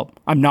like, well,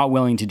 I'm not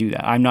willing to do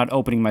that. I'm not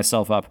opening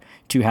myself up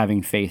to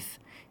having faith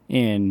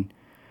in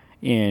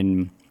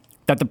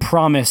that the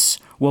promise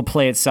will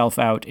play itself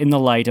out in the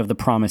light of the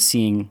promise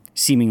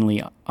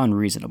seemingly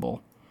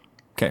unreasonable.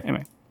 Okay.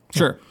 Anyway.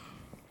 Sure.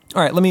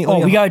 All right, let me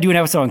we got to do an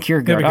episode on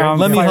Kierkegaard.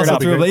 let me hustle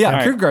through, but yeah, All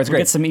right. Kierkegaard's great.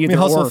 We'll get some Let me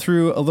hustle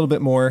through a little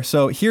bit more.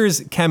 So here's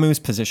Camus'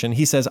 position.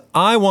 He says,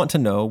 I want to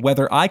know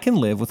whether I can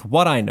live with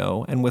what I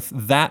know and with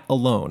that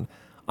alone.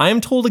 I am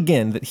told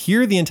again that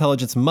here the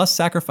intelligence must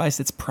sacrifice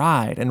its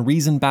pride and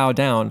reason bow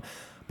down.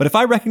 But if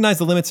I recognize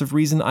the limits of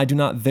reason, I do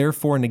not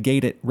therefore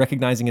negate it,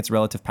 recognizing its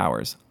relative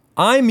powers.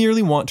 I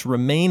merely want to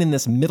remain in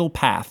this middle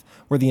path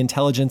where the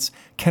intelligence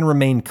can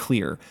remain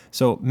clear.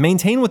 So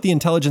maintain what the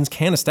intelligence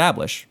can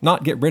establish,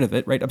 not get rid of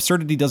it, right?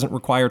 Absurdity doesn't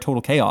require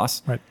total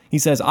chaos. Right. He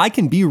says, I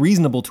can be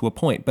reasonable to a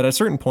point, but at a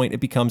certain point, it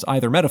becomes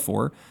either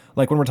metaphor,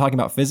 like when we're talking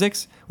about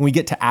physics, when we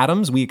get to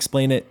atoms, we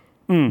explain it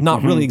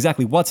not really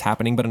exactly what's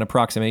happening, but an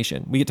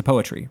approximation. We get to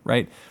poetry,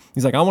 right?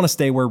 He's like, I want to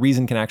stay where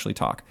reason can actually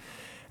talk.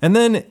 And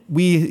then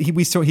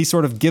he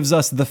sort of gives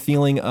us the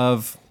feeling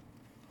of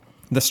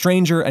the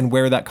stranger and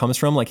where that comes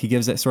from. Like he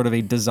gives it sort of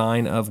a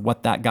design of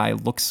what that guy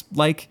looks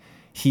like.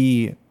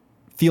 He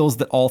feels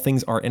that all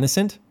things are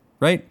innocent,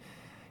 right?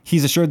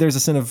 He's assured there's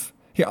a sin of,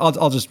 here,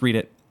 I'll just read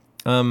it.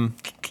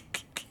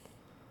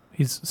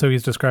 He's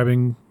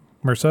describing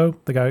Meursault,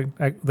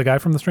 the guy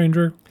from The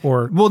Stranger,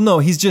 or well, no,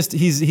 he's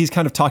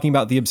kind of talking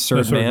about the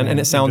absurd man, and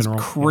it sounds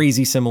general,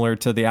 crazy similar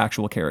to the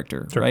actual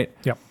character, Sure. right?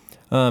 Yeah.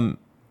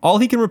 All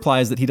he can reply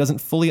is that he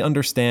doesn't fully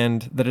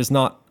understand that it's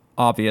not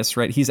obvious,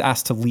 right? He's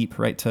asked to leap,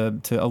 right? To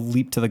a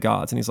leap to the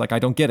gods. And he's like, I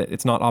don't get it.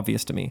 It's not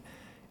obvious to me.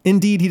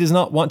 Indeed, he does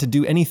not want to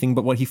do anything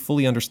but what he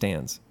fully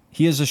understands.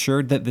 He is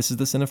assured that this is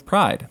the sin of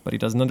pride, but he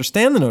doesn't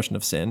understand the notion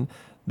of sin,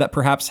 that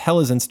perhaps hell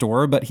is in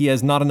store, but he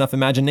has not enough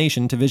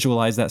imagination to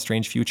visualize that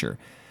strange future.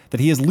 That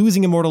he is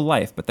losing immortal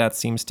life, but that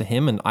seems to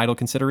him an idle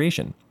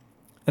consideration.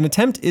 An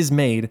attempt is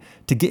made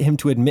to get him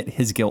to admit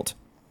his guilt.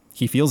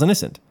 He feels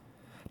innocent.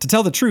 To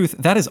tell the truth,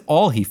 that is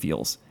all he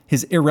feels,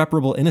 his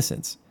irreparable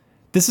innocence.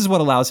 This is what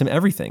allows him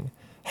everything.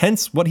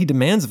 Hence, what he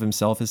demands of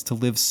himself is to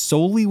live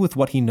solely with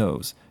what he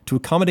knows, to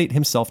accommodate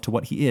himself to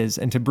what he is,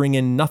 and to bring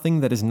in nothing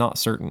that is not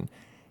certain.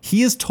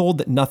 He is told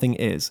that nothing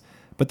is,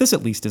 but this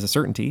at least is a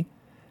certainty.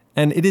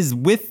 And it is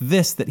with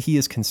this that he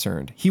is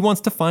concerned. He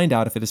wants to find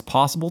out if it is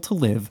possible to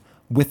live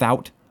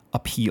without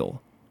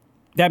appeal.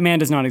 That man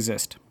does not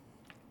exist.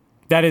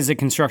 That is a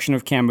construction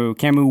of Camus.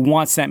 Camus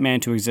wants that man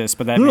to exist,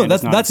 but man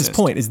does not that's exist. his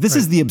point.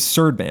 Is the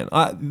absurd man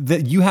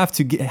that you have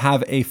to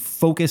have a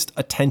focused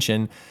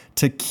attention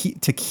to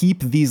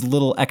keep these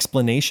little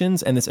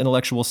explanations and this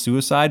intellectual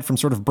suicide from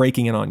sort of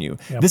breaking in on you.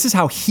 Yep. This is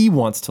how he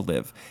wants to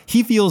live.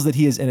 He feels that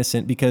he is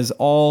innocent because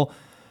all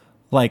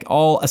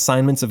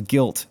assignments of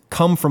guilt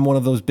come from one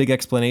of those big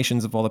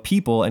explanations of all the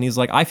people, and he's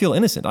like, I feel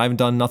innocent. I haven't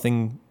done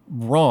nothing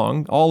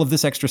wrong. All of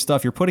this extra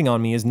stuff you're putting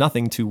on me is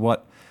nothing to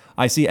what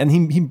I see. And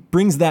he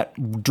brings that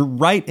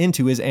right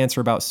into his answer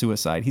about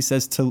suicide. He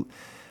says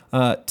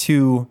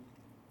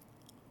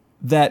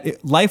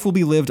that life will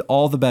be lived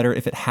all the better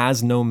if it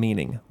has no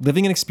meaning.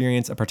 Living an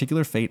experience, a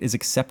particular fate, is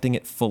accepting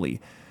it fully,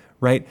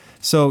 right?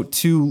 So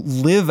to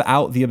live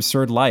out the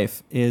absurd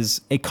life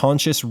is a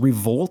conscious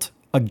revolt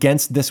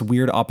against this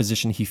weird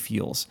opposition he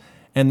feels.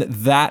 And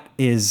that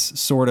is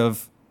sort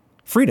of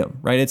freedom,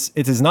 right?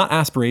 It is not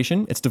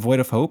aspiration. It's devoid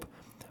of hope.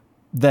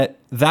 That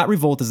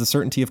revolt is the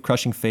certainty of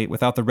crushing fate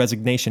without the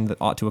resignation that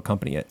ought to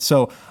accompany it.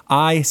 So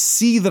I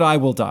see that I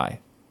will die.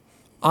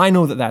 I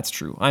know that that's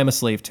true. I am a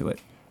slave to it.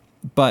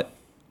 But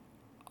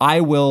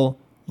I will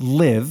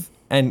live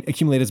and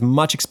accumulate as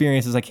much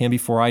experience as I can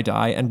before I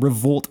die and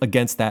revolt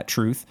against that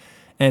truth.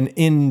 And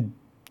in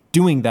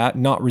doing that,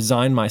 not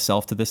resign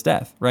myself to this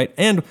death, right?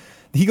 And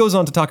he goes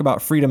on to talk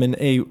about freedom in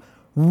a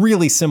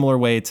really similar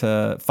way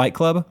to Fight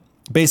Club.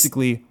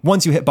 Basically,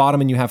 once you hit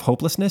bottom and you have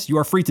hopelessness, you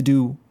are free to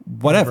do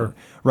whatever,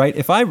 right?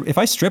 If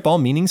I strip all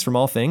meanings from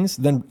all things,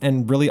 then,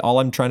 and really all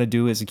I'm trying to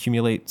do is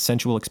accumulate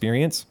sensual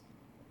experience,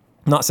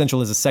 not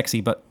sensual as a sexy,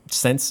 but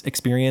sense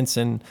experience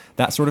and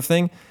that sort of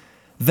thing,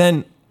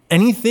 then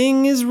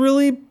anything is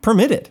really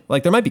permitted.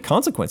 Like, there might be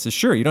consequences,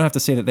 sure. You don't have to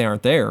say that they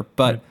aren't there,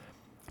 but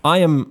I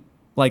am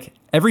like,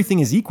 everything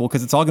is equal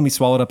because it's all going to be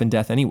swallowed up in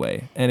death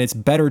anyway. And it's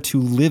better to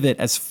live it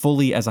as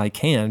fully as I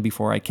can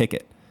before I kick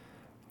it.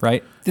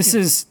 Right? This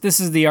is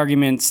the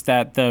arguments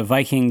that the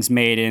Vikings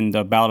made in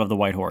the Ballad of the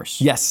White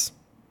Horse. Yes.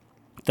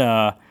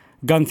 The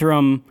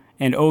Guthrum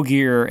and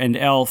Ogier and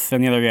Elf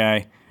and the other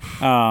guy,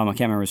 I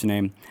can't remember his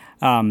name,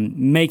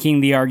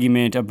 making the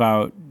argument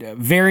about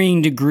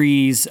varying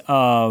degrees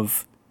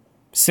of,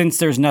 since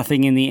there's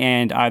nothing in the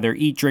end, either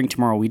eat, drink,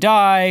 tomorrow we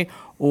die,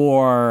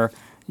 or,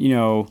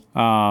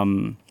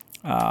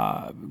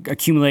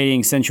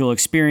 accumulating sensual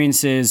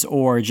experiences,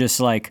 or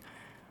just like,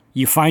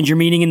 you find your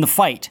meaning in the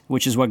fight,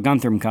 which is what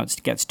Guthrum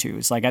gets to.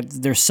 It's like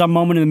there's some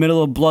moment in the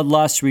middle of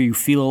bloodlust where you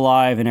feel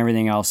alive and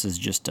everything else is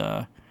just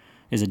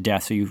is a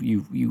death. So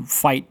you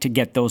fight to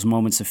get those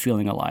moments of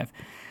feeling alive.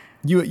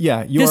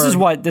 This is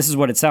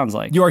what it sounds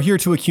like. You are here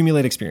to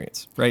accumulate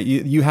experience, right?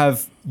 You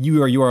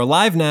are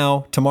alive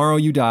now, tomorrow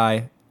you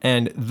die,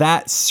 and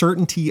that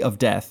certainty of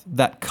death,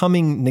 that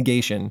coming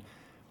negation,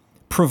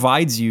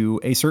 provides you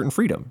a certain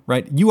freedom,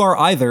 right? You are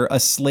either a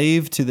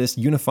slave to this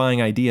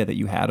unifying idea that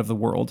you had of the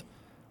world,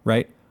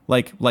 right?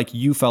 Like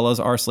you fellows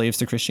are slaves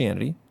to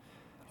Christianity.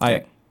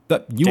 Dang.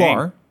 You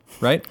are,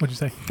 right? What'd you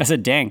say? I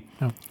said, dang.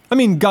 Oh. I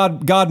mean,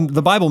 God,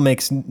 the Bible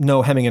makes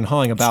no hemming and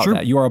hawing about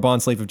that. You are a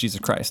bond slave of Jesus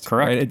Christ.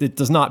 Correct. Right? It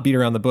does not beat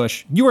around the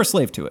bush. You are a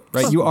slave to it,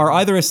 right? You are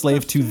either a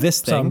slave to this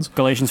thing,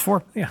 Galatians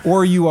 4. Yeah.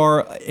 or you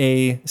are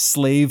a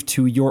slave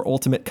to your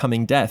ultimate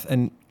coming death.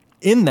 And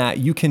in that,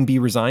 you can be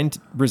resigned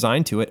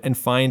to it and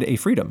find a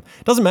freedom.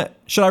 Doesn't matter.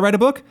 Should I write a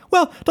book?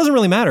 Well, it doesn't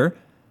really matter.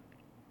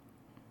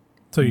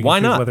 So you Why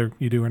can choose not? whether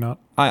you do or not.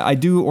 I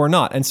do or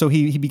not. And so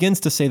he begins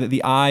to say that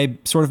the eye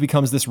sort of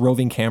becomes this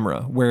roving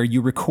camera where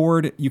you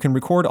can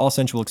record all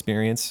sensual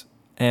experience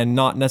and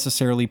not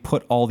necessarily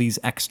put all these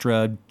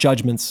extra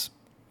judgments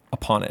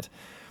upon it.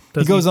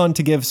 He goes on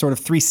to give sort of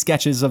 3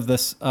 sketches of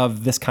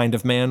this kind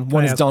of man.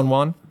 One is Don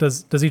Juan.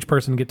 Does each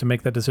person get to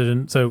make that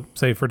decision? So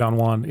say for Don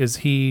Juan, is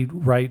he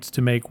right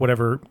to make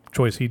whatever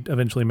choice he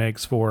eventually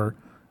makes for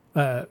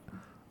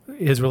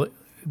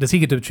does he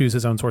get to choose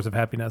his own source of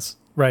happiness,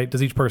 right?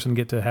 Does each person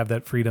get to have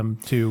that freedom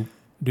to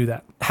do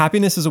that?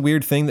 Happiness is a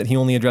weird thing that he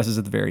only addresses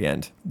at the very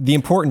end. The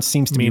importance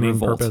seems to be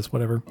revolt. Purpose,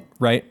 whatever.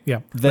 Right?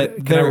 Yeah.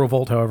 Can I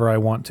revolt however I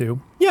want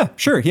to? Yeah,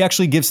 sure. He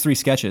actually gives 3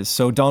 sketches.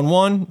 So Don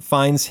Juan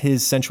finds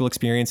his sensual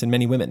experience in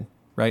many women,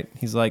 right?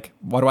 He's like,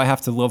 why do I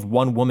have to love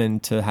one woman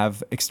to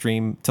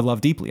love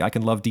deeply? I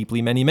can love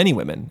deeply many, many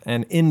women.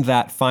 And in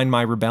that, find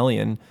my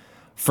rebellion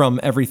from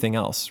everything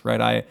else,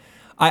 right?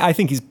 I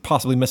think he's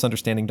possibly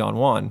misunderstanding Don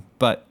Juan,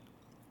 but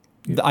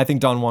I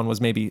think Don Juan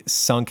was maybe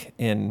sunk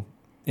in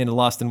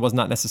lust and was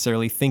not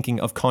necessarily thinking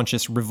of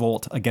conscious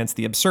revolt against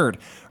the absurd,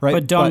 right?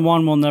 But Don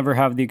Juan will never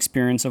have the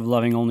experience of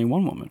loving only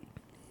one woman.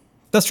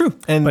 That's true.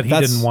 But he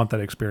didn't want that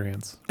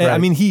experience. Right? I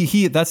mean,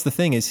 he that's the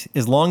thing is,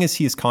 as long as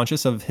he is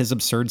conscious of his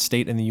absurd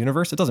state in the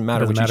universe, it doesn't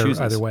matter which he chooses.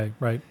 Either way,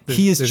 right?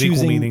 There's choosing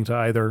equal meaning to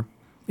either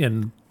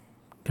in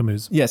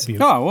Camus' view.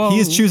 Oh, well, he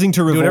is choosing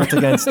to revolt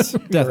against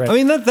death. Right. I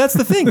mean, that's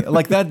the thing.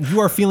 Like that, you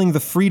are feeling the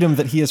freedom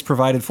that he has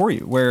provided for you,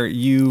 where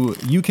you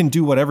can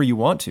do whatever you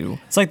want to.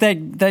 It's like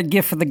that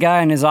gif of the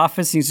guy in his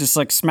office. He's just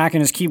like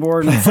smacking his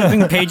keyboard and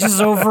flipping pages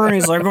over, and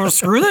he's like, "Oh,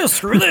 screw this,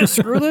 screw this,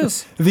 screw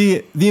this."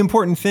 The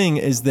important thing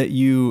is that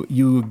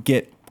you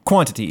get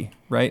quantity,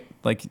 right?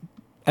 Like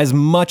as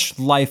much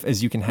life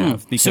as you can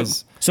have,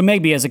 because so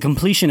maybe as a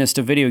completionist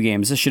of video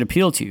games, this should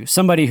appeal to you.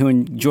 Somebody who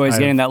enjoys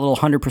getting that little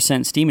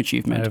 100% Steam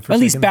achievement, at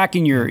least back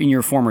in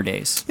your former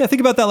days. Yeah,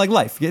 think about that like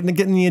life,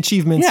 getting the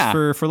achievements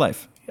for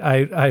life.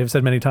 I have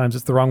said many times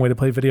it's the wrong way to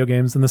play video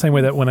games. In the same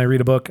way that when I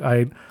read a book,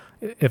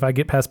 if I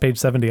get past page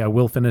 70, I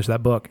will finish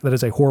that book. That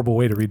is a horrible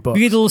way to read books.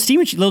 You get a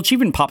little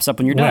achievement pops up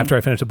when you're done. After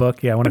I finish a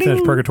book, when I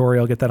finish Purgatory,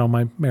 I'll get that on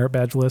my merit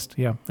badge list.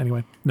 Yeah.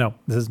 Anyway, no,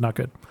 this is not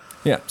good.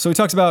 Yeah. So he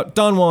talks about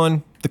Don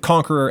Juan, the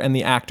conqueror, and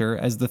the actor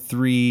as the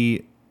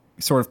 3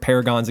 sort of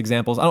paragons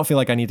examples. I don't feel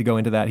like I need to go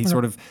into that. He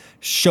sort of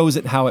shows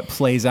it how it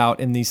plays out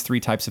in these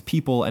 3 types of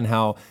people, and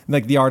how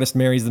like the artist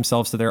marries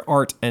themselves to their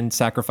art and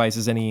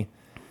sacrifices any,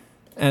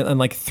 and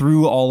like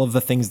through all of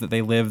the things that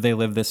they live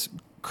this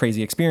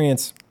crazy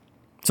experience.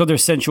 So they're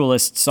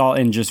sensualists all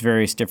in just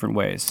various different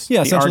ways.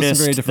 Yeah, the artist, in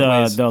very different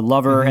ways. The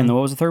lover, and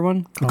what was the third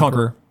one? The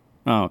conqueror.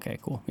 Oh, okay,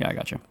 cool. Yeah, I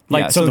got you.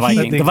 So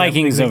the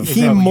Vikings of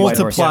he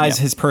multiplies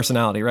his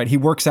personality, right? He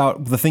works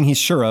out the thing he's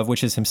sure of,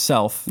 which is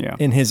himself,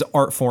 in his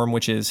art form,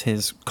 which is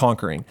his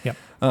conquering. Yep.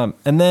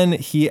 And then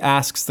he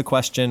asks the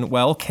question,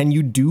 well, can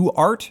you do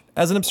art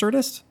as an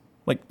absurdist?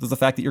 Like, does the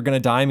fact that you're going to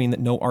die mean that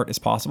no art is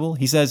possible?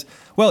 He says,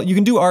 well, you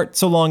can do art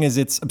so long as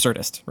it's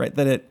absurdist, right?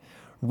 That it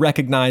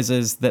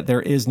recognizes that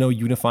there is no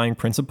unifying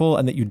principle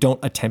and that you don't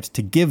attempt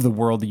to give the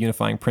world the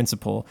unifying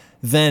principle.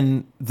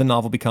 Then the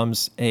novel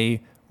becomes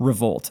a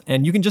revolt.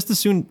 And you can just as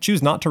soon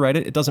choose not to write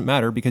it. It doesn't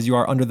matter because you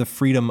are under the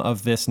freedom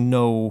of this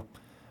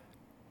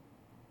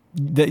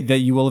that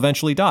you will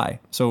eventually die.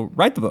 So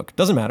write the book.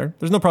 Doesn't matter.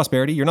 There's no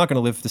prosperity. You're not going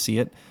to live to see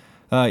it.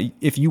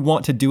 If you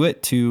want to do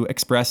it to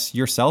express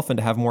yourself and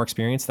to have more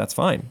experience, that's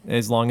fine,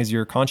 as long as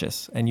you're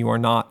conscious and you are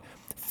not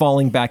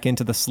falling back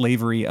into the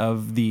slavery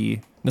of the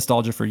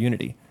nostalgia for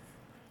unity.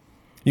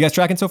 You guys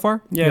tracking so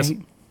far? Yeah. Yes.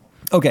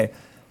 Okay.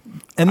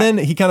 And then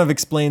he kind of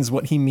explains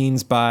what he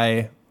means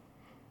by...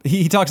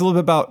 He talks a little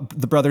bit about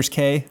the Brothers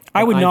K.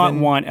 I would not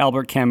want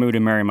Albert Camus to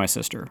marry my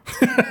sister.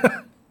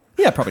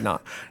 Yeah, probably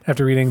not.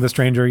 After reading The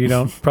Stranger, you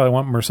don't probably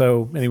want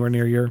Meursault anywhere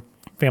near your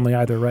family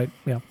either, right?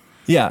 Yeah.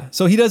 Yeah.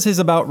 So he does his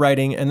about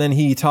writing, and then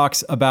he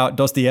talks about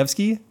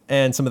Dostoevsky,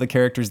 and some of the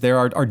characters there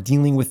are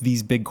dealing with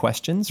these big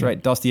questions,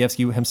 right?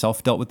 Dostoevsky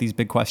himself dealt with these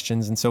big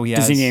questions, and so he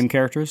has... Does he name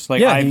characters?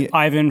 Like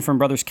Ivan from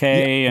Brothers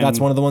K? Yeah, that's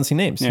one of the ones he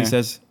names. Yeah. He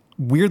says,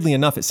 weirdly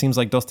enough, it seems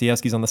like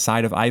Dostoevsky's on the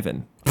side of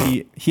Ivan.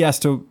 He has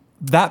to...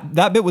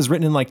 That bit was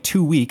written in like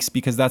 2 weeks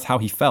because that's how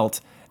he felt.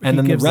 And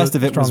then the rest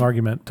of it was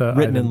argument to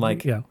written Ivan. in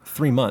like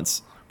 3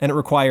 months. And it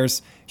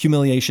requires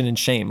humiliation and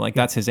shame. Like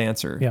that's his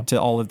answer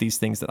to all of these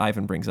things that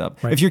Ivan brings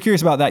up. Right. If you're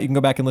curious about that, you can go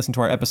back and listen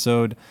to our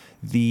episode,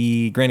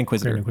 The Grand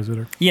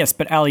Inquisitor. Yes,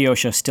 but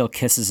Alyosha still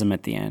kisses him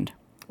at the end.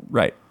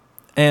 Right.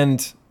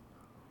 And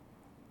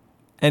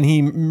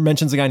he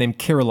mentions a guy named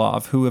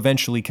Kirillov who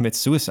eventually commits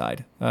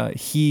suicide.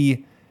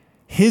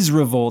 His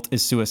revolt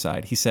is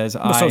suicide. He says,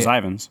 so's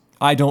Ivan's.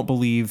 I don't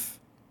believe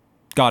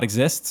God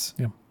exists.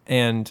 Yeah.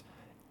 And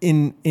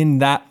in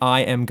that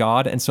I am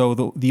God. And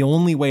so the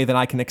only way that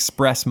I can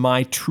express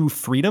my true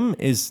freedom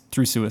is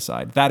through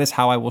suicide. That is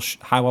how I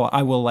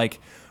will like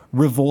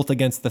revolt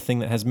against the thing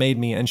that has made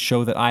me and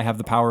show that I have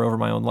the power over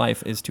my own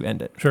life is to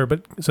end it. Sure.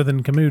 But so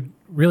then Camus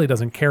really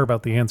doesn't care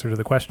about the answer to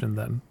the question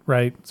then,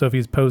 right? So if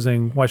he's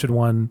posing, why should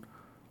one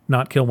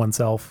not kill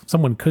oneself?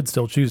 Someone could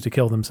still choose to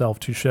kill themselves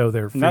to show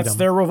their freedom. And that's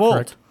their revolt.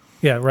 Correct?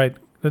 Yeah. Right.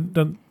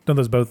 Don't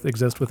those both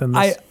exist within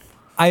this?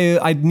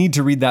 I need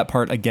to read that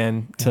part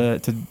again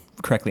to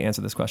correctly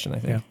answer this question, I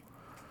think. Yeah.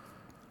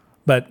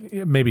 But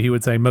maybe he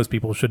would say most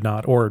people should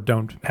not or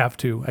don't have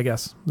to, I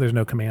guess. There's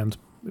no command.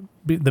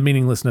 The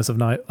meaninglessness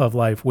of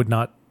life would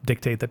not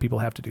dictate that people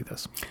have to do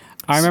this.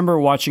 I remember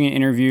watching an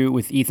interview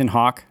with Ethan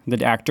Hawke,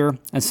 the actor,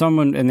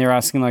 and they're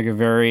asking like a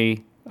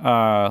very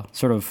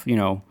sort of,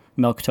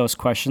 milquetoast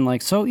question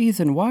like, so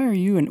Ethan, why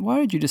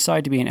did you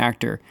decide to be an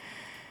actor?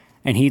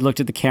 And he looked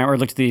at the camera,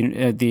 looked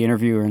at the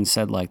interviewer and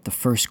said, like, the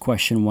first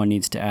question one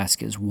needs to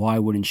ask is, why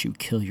wouldn't you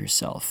kill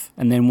yourself?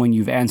 And then when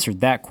you've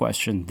answered that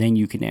question, then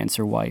you can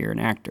answer why you're an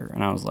actor.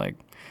 And I was like,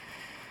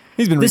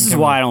 this is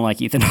why I don't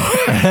like Ethan.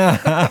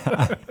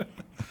 That's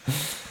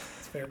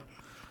fair.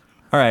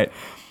 All right.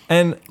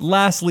 And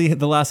lastly,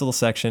 the last little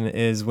section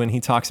is when he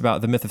talks about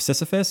the myth of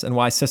Sisyphus and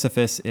why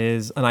Sisyphus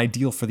is an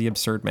ideal for the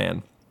absurd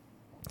man.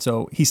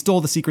 So he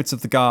stole the secrets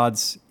of the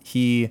gods.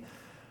 He...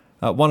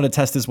 wanted to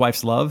test his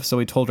wife's love, so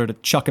he told her to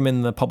chuck him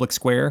in the public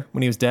square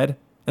when he was dead.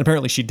 And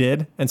apparently she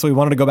did. And so he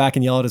wanted to go back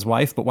and yell at his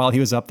wife, but while he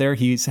was up there,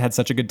 he had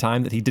such a good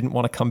time that he didn't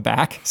want to come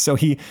back. So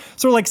he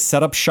sort of like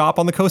set up shop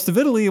on the coast of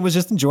Italy and was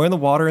just enjoying the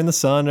water and the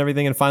sun and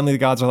everything. And finally the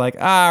gods are like,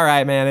 all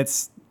right, man,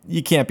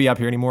 you can't be up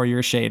here anymore. You're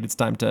a shade. It's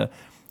time to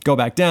go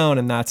back down.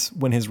 And that's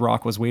when his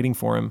rock was waiting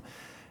for him.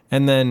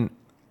 And then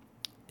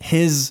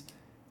his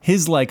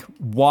like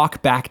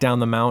walk back down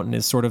the mountain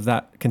is sort of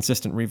that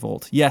consistent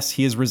revolt. Yes,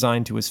 he is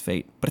resigned to his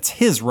fate, but it's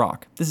his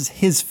rock. This is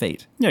his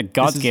fate. Yeah,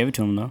 God gave it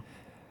to him though.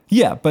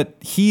 Yeah, but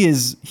he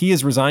is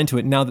resigned to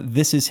it. Now that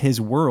this is his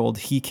world,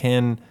 he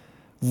can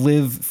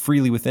live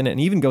freely within it. And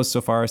even goes so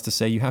far as to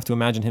say you have to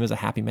imagine him as a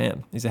happy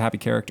man. He's a happy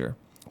character.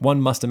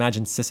 One must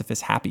imagine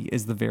Sisyphus happy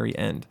is the very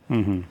end.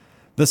 Mm-hmm.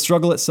 The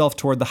struggle itself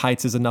toward the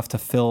heights is enough to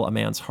fill a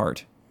man's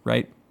heart,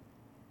 right?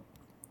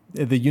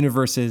 The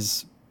universe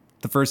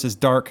the verse is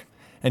dark,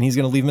 and he's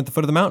going to leave him at the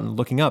foot of the mountain,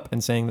 looking up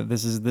and saying that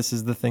this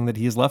is the thing that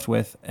he is left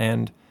with,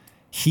 and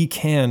he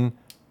can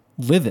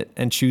live it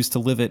and choose to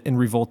live it in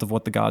revolt of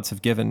what the gods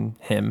have given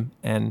him,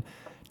 and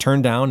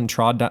turn down and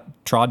trod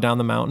down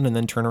the mountain, and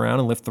then turn around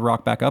and lift the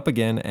rock back up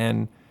again,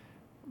 and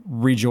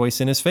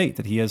rejoice in his fate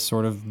that he has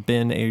sort of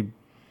been a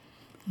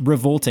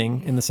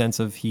revolting in the sense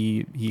of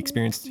he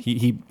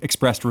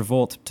expressed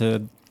revolt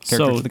to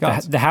characters of the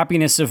gods. The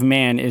happiness of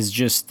man is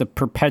just the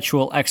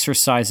perpetual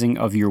exercising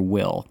of your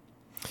will.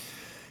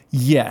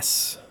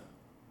 Yes.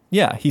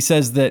 Yeah, he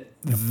says that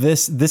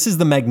this is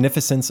the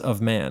magnificence of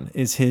man,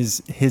 is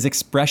his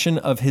expression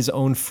of his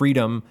own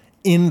freedom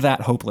in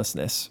that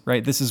hopelessness,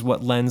 right? This is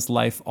what lends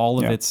life all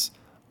of its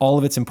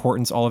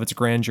importance, all of its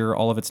grandeur,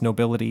 all of its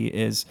nobility,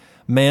 is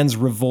man's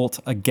revolt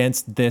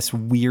against this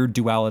weird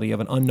duality of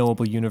an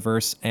unknowable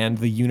universe and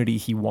the unity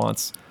he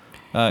wants.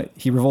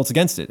 He revolts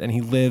against it, and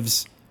he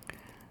lives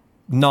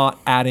not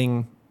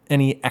adding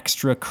any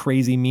extra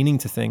crazy meaning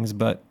to things,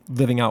 but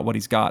living out what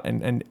he's got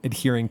and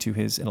adhering to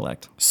his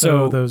intellect.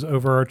 So those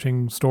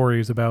overarching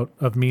stories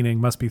of meaning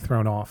must be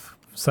thrown off,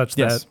 such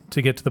Yes. that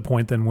to get to the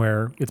point then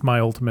where it's my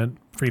ultimate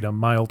freedom,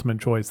 my ultimate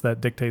choice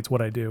that dictates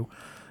what I do,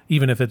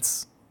 even if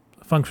it's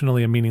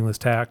functionally a meaningless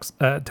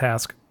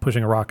task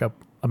pushing a rock up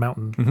a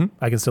mountain,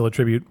 I can still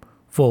attribute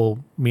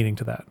full meaning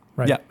to that,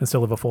 right? Yeah. And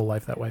still live a full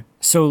life that way.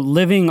 So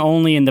living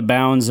only in the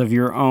bounds of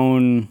your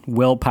own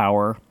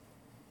willpower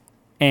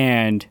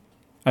and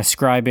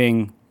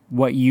ascribing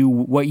what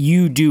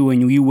you do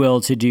and you will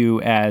to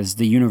do as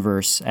the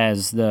universe,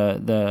 as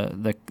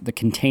the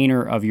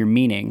container of your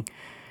meaning,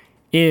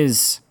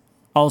 is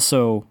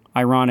also,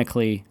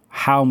 ironically,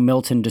 how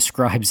Milton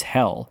describes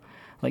hell.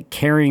 Like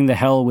carrying the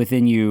hell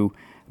within you,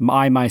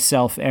 I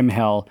myself am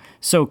hell.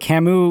 So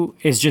Camus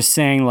is just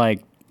saying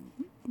like,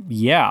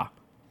 yeah.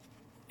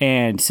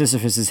 And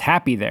Sisyphus is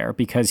happy there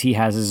because he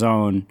has his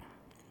own,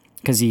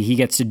 because he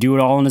gets to do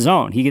it all on his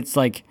own. He gets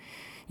like,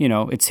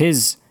 it's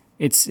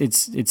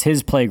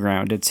his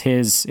playground. It's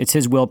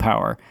his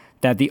willpower.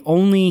 That the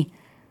only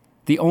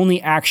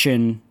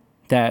action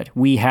that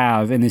we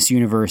have in this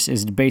universe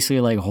is to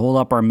basically like hold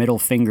up our middle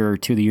finger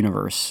to the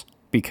universe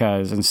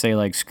and say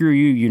like, screw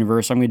you,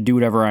 universe, I'm going to do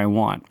whatever I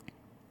want.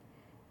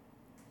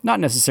 Not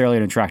necessarily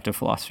an attractive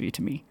philosophy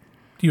to me.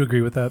 Do you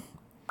agree with that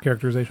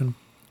characterization?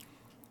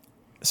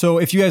 So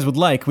if you guys would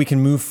like, we can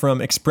move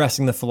from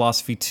expressing the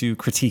philosophy to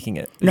critiquing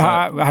it.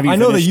 Have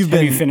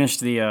you finished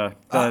the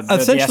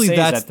essentially the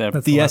essays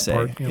that's the essay.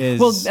 Part, yeah. Is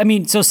well, I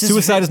mean, so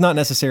suicide is not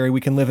necessary.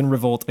 We can live in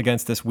revolt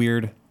against this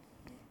weird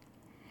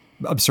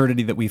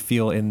absurdity that we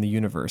feel in the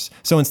universe.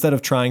 So instead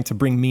of trying to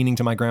bring meaning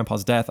to my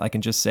grandpa's death, I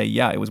can just say,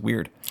 yeah, it was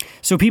weird.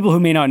 So people who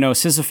may not know,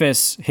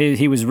 Sisyphus,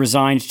 he was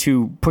resigned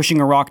to pushing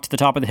a rock to the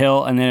top of the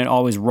hill and then it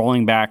always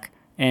rolling back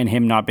and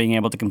him not being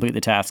able to complete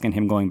the task and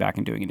him going back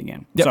and doing it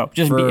again. Yep. So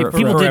just if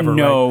people forever, didn't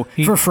know,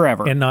 right? for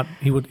forever. And not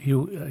he would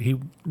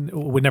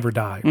never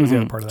die was the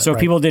other part of that. So right?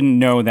 people didn't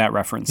know that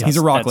reference. He's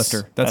a rock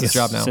lifter. That's his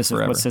job now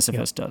forever. What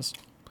Sisyphus does.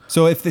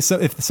 So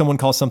if someone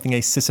calls something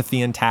a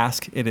Sisyphean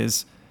task, it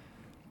is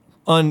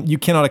you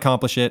cannot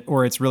accomplish it,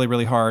 or it's really,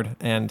 really hard.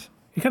 And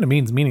it kind of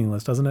means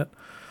meaningless, doesn't it?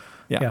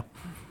 Yeah.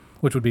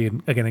 Which would be,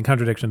 again, in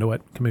contradiction to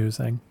what Camus is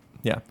saying.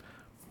 Yeah.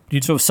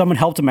 So if someone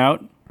helped him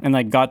out and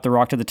like got the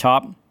rock to the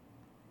top,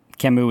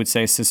 Camus would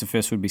say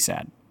Sisyphus would be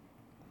sad.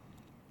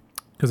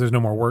 Because there's no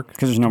more work.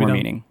 Because there's no more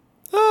meaning.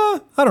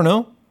 I don't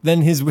know.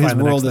 Then his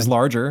world is thing.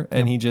 larger,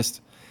 and he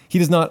does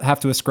not have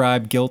to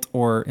ascribe guilt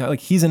or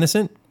like he's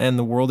innocent, and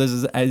the world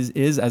is as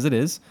it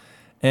is.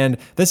 And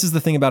this is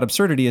the thing about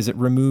absurdity, is it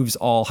removes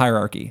all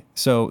hierarchy.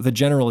 So the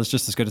general is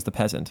just as good as the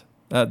peasant.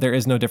 There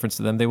is no difference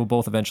to them. They will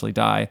both eventually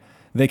die.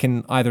 They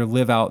can either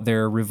live out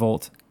their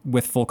revolt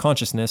with full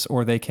consciousness,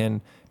 or they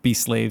can be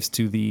slaves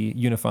to the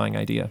unifying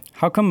idea.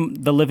 How come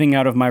the living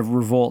out of my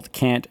revolt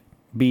can't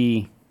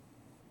be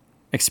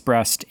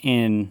expressed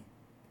in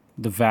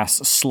the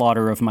vast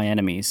slaughter of my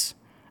enemies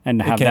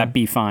and have that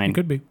be fine? It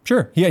could be.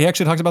 Sure. He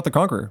actually talks about the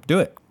conqueror. Do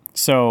it.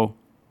 So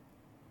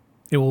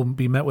it will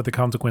be met with the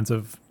consequence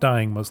of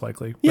dying, most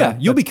likely. Yeah,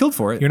 right? you'll be killed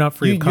for it. You're not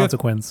free of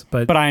consequence,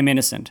 but I am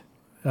innocent.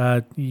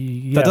 yeah.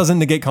 That doesn't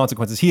negate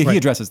consequences. He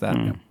addresses that.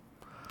 Mm. Yeah.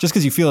 Just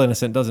because you feel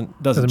innocent doesn't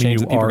change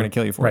that people are going to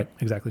kill you for right, it.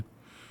 Right, exactly.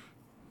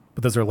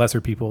 But those are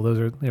lesser people. Those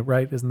are,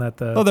 right? Isn't that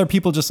the... Oh, they're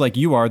people just like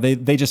you are.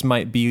 They just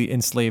might be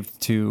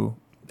enslaved to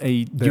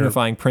a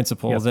unifying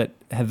principle that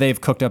they've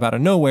cooked up out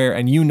of nowhere,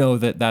 and you know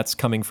that that's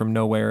coming from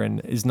nowhere and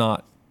is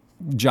not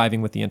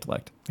jiving with the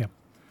intellect. Yeah.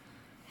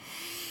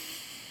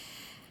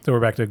 So we're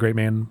back to Great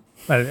Man.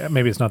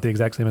 Maybe it's not the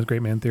exact same as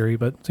Great Man theory,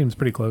 but seems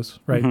pretty close,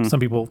 right? Mm-hmm.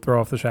 Some people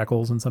throw off the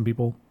shackles and some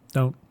people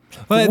don't.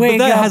 But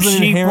that has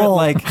an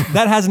inherent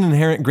that has an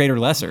inherent greater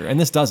lesser, and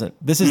this doesn't.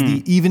 This is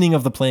the evening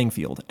of the playing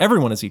field.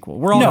 Everyone is equal.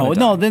 We're all there's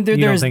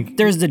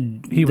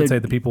he would say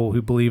the people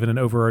who believe in an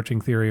overarching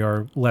theory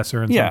are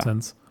lesser in some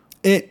sense.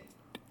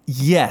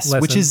 Yes,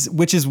 which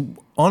is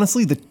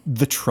honestly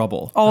the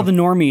trouble. All the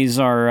normies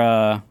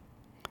are,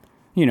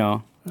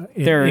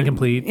 they're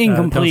incomplete.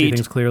 Don't see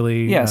things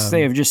clearly. Yes,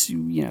 they have just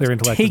their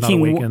intellect is not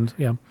awakened.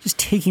 Just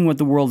taking what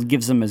the world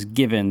gives them as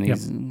given. Yep.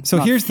 So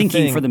here's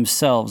thinking the thing. For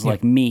themselves,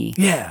 like me.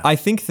 Yeah, I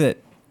think that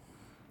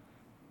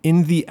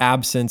in the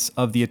absence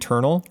of the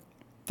eternal,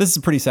 this is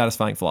a pretty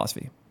satisfying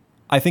philosophy.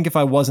 I think if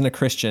I wasn't a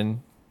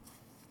Christian,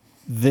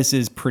 this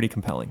is pretty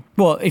compelling.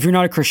 Well, if you're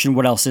not a Christian,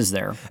 what else is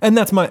there? And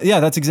that's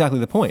exactly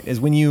the point. Is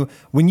when you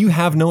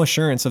have no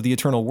assurance of the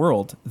eternal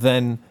world,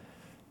 then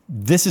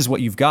this is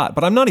what you've got,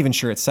 but I'm not even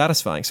sure it's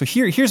satisfying. So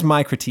here's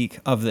my critique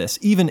of this,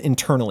 even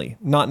internally,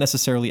 not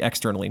necessarily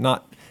externally,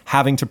 not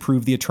having to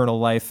prove the eternal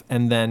life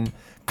and then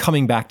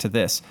coming back to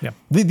this. Yeah.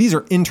 These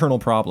are internal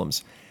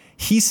problems.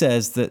 He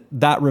says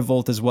that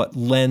revolt is what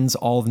lends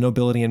all of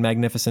nobility and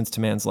magnificence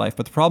to man's life.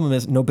 But the problem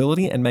is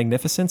nobility and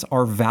magnificence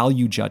are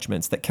value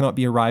judgments that cannot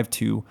be arrived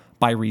to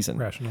by reason.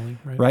 Rationally,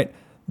 right?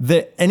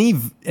 Any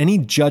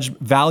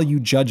value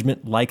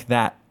judgment like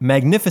that,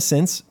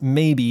 magnificence,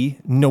 maybe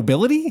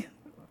nobility.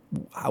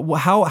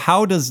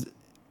 How does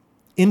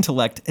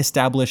intellect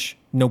establish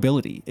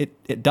nobility.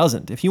 It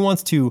doesn't. If he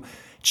wants to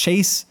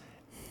chase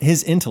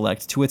his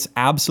intellect to its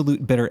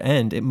absolute bitter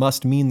end, it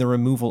must mean the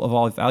removal of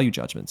all value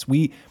judgments.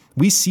 We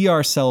see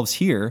ourselves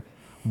here.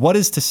 What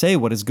is to say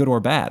what is good or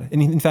bad? And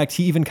in fact,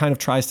 he even kind of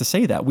tries to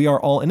say that we are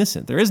all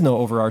innocent. There is no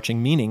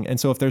overarching meaning. And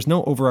so if there's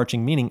no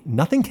overarching meaning,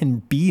 nothing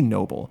can be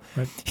noble.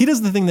 Right. He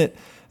does the thing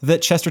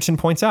that Chesterton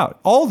points out.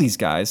 All these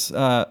guys,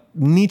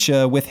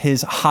 Nietzsche with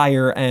his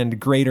higher and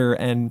greater,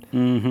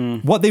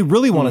 and what they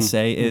really want to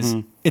say is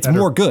it's better.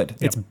 More good.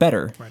 Yep. It's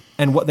better. Right.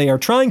 And what they are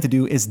trying to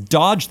do is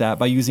dodge that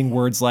by using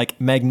words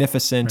like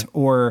magnificent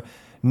or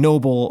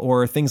noble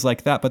or things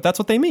like that. But that's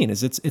what they mean,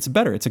 is it's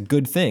better. It's a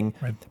good thing.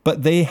 Right.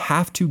 But they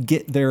have to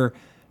get their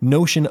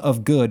notion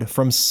of good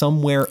from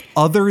somewhere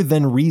other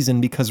than reason,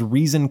 because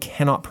reason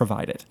cannot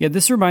provide it. Yeah,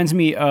 this reminds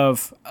me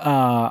of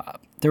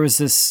there was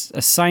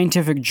a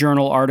scientific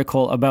journal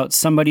article about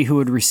somebody who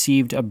had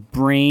received a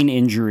brain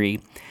injury.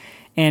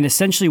 And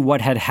essentially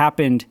what had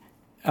happened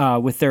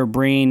with their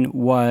brain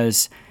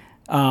was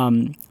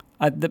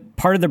the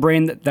part of the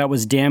brain that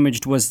was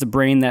damaged was the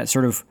brain that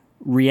sort of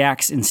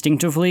reacts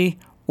instinctively,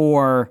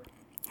 or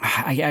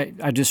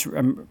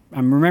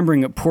I'm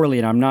remembering it poorly,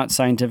 and I'm not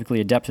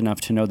scientifically adept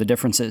enough to know the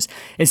differences.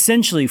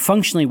 Essentially,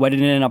 functionally, what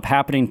ended up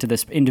happening to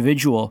this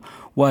individual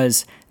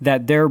was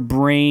that their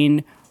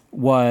brain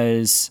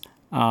was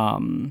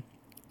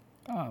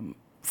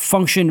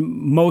functioned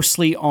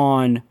mostly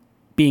on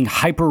being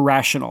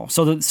hyper-rational.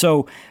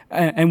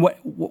 And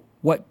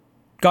what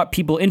got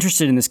people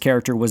interested in this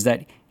character was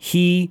that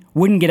he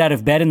wouldn't get out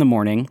of bed in the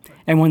morning,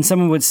 and when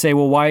someone would say,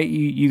 well, why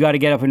you got to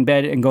get up in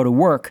bed and go to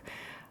work,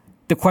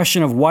 the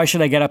question of why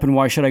should I get up and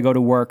why should I go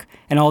to work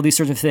and all these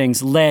sorts of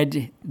things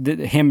led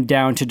him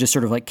down to just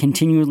sort of like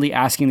continually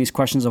asking these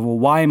questions of, well,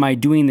 why am I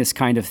doing this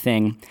kind of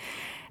thing?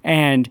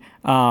 And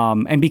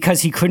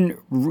because he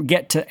couldn't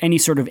get to any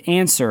sort of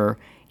answer,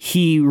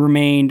 he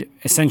remained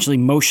essentially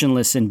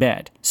motionless in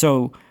bed.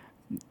 So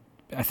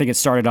I think it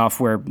started off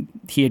where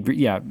he had,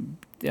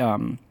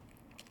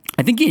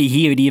 I think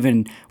he had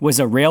even was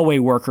a railway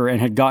worker and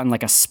had gotten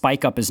like a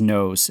spike up his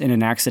nose in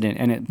an accident,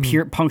 and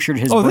it punctured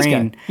his brain. This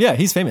guy. Yeah,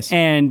 he's famous.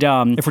 And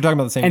if we're talking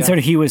about the same and guy. So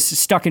he was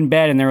stuck in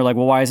bed, and they were like,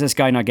 well, why is this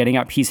guy not getting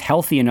up? He's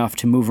healthy enough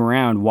to move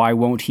around. Why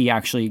won't he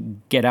actually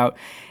get out?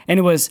 And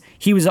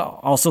he was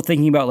also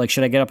thinking about, like,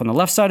 should I get up on the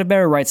left side of the bed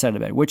or right side of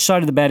the bed? Which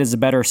side of the bed is the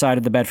better side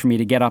of the bed for me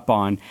to get up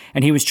on?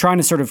 And he was trying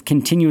to sort of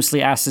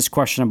continuously ask this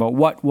question about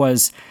what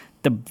was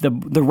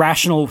the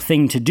rational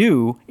thing to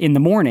do in the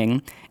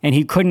morning, and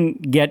he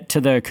couldn't get to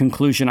the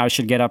conclusion I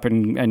should get up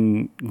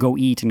and go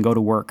eat and go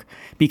to work,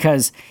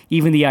 because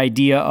even the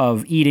idea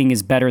of eating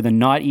is better than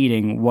not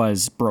eating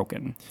was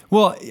broken.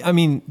 Well, I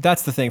mean,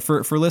 that's the thing.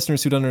 For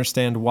listeners who don't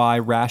understand why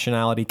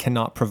rationality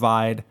cannot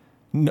provide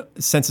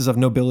senses of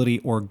nobility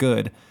or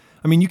good,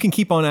 I mean, you can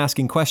keep on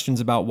asking questions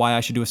about why I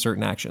should do a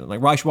certain action.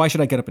 Like, why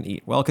should I get up and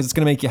eat? Well, because it's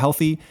going to make you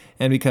healthy,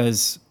 and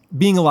because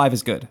being alive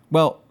is good.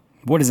 Well,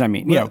 what does that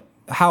mean? Yeah.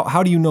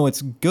 How do you know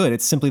it's good?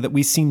 It's simply that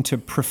we seem to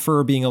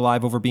prefer being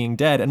alive over being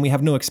dead, and we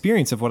have no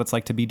experience of what it's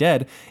like to be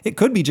dead. It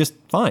could be just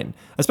fine,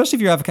 especially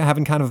if you're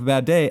having kind of a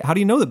bad day. How do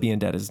you know that being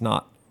dead is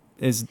not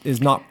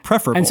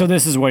preferable? And so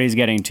this is what he's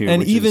getting to.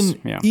 And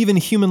even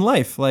human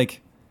life,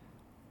 like,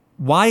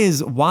 why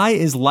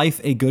is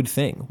life a good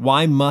thing?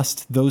 Why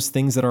must those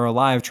things that are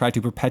alive try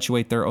to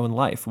perpetuate their own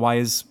life? Why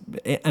is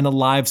an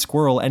alive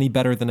squirrel any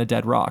better than a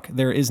dead rock?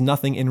 There is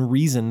nothing in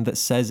reason that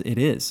says it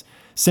is,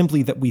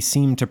 simply that we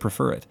seem to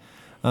prefer it.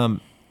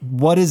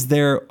 What is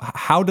there?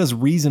 How does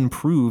reason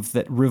prove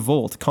that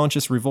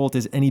conscious revolt,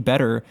 is any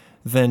better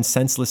than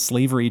senseless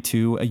slavery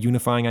to a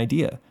unifying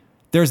idea?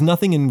 There's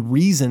nothing in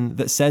reason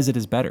that says it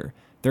is better.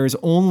 There is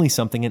only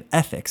something in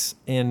ethics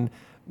and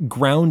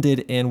grounded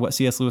in what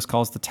C.S. Lewis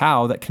calls the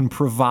Tao that can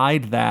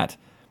provide that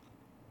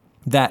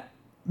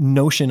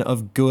notion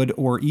of good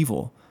or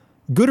evil.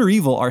 Good or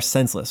evil are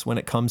senseless when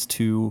it comes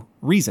to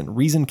reason.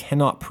 Reason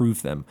cannot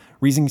prove them.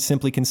 Reason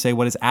simply can say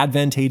what is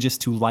advantageous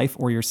to life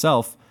or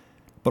yourself,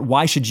 but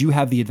why should you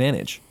have the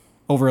advantage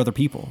over other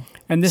people?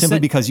 And simply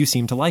because you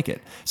seem to like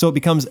it. So it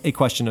becomes a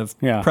question of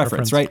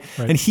preference, right?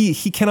 And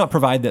he cannot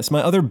provide this.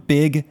 My other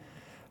big...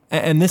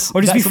 And this,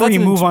 or just before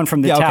you move on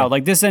from the Tao,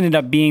 like, this ended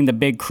up being the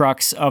big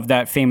crux of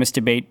that famous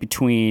debate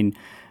between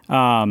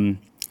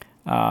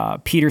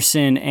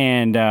Peterson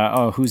and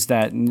who's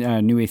that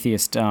new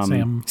atheist?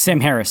 Sam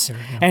Harris. Yeah.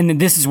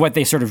 And this is what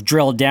they sort of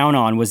drilled down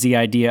on, was the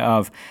idea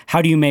of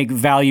how do you make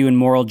value and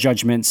moral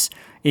judgments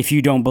if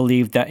you don't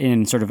believe that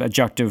in sort of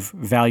objective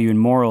value and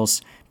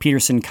morals.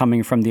 Peterson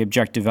coming from the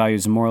objective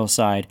values and moral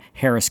side,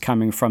 Harris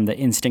coming from the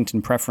instinct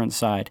and preference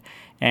side,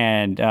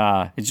 and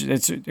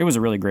it was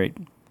a really great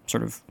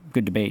sort of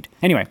good debate.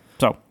 Anyway,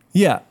 so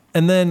yeah,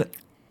 and then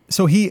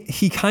so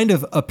he kind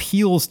of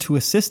appeals to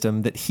a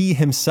system that he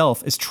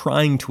himself is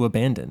trying to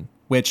abandon,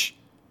 which,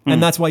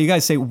 and that's why you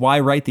guys say,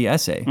 why write the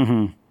essay?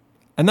 Mm-hmm.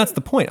 And that's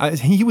the point.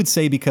 He would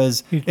say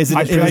because it is an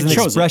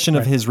expression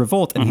of his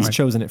revolt, and he's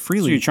chosen it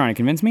freely. So you're trying to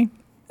convince me?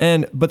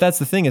 But that's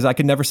the thing, is I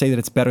could never say that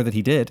it's better that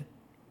he did.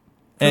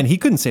 And he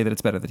couldn't say that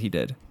it's better that he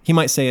did. He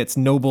might say it's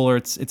noble or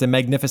it's a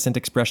magnificent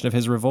expression of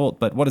his revolt,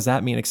 but what does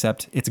that mean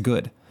except it's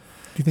good? Do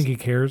you think he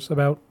cares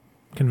about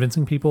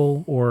convincing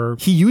people, or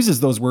he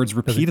uses those words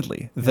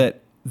repeatedly?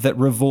 That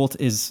revolt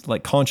is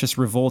like conscious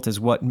revolt is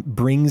what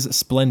brings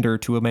splendor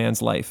to a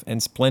man's life,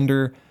 and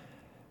splendor.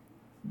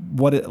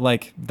 What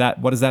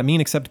does that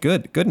mean except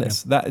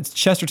goodness? Yeah. That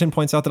Chesterton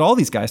points out that all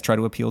these guys try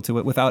to appeal to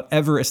it without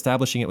ever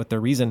establishing it with their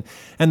reason.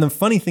 And the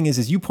funny thing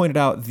is you pointed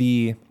out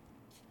the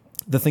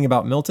thing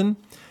about Milton.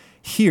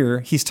 Here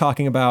he's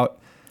talking about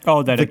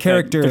the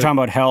character. They're talking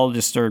about hell,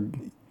 or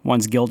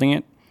one's gilding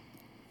it.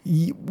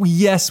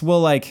 Yes, well,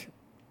 like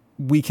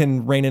we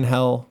can reign in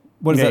hell.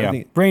 What does that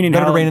mean?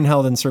 Better to reign in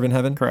hell than serve in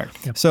heaven.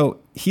 Correct. Yep. So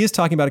he is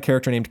talking about a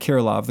character named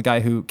Kirilov, the guy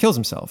who kills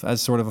himself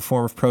as sort of a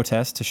form of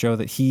protest to show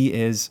that he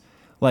is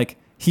like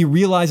he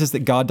realizes that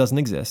God doesn't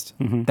exist.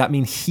 Mm-hmm. That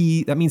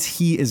means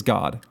he is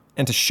God,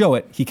 and to show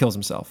it, he kills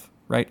himself.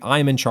 Right? I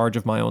am in charge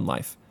of my own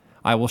life.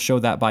 I will show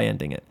that by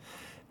ending it.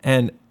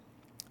 And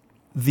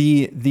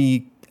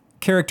the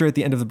character at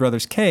the end of The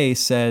Brothers K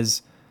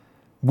says,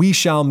 "We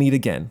shall meet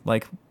again."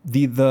 Like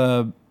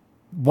the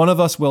one of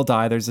us will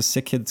die. There's a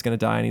sick kid that's going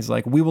to die. And he's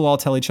like, we will all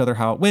tell each other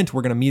how it went.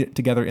 We're going to meet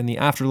together in the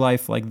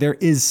afterlife. Like there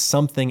is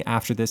something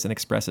after this, and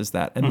expresses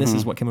that. And this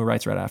is what Camus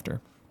writes right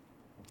after.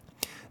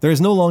 There is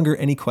no longer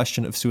any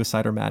question of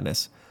suicide or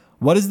madness.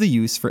 What is the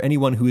use for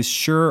anyone who is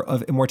sure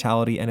of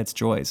immortality and its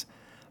joys?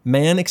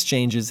 Man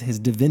exchanges his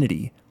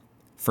divinity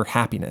for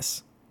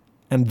happiness.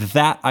 And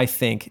that, I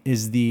think,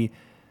 is the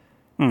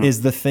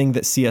thing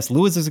that C.S.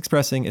 Lewis is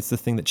expressing. It's the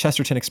thing that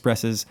Chesterton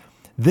expresses.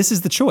 This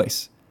is the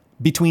choice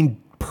between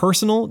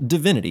personal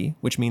divinity,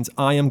 which means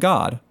I am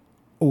God,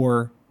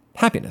 or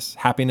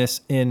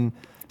happiness in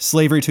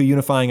slavery to a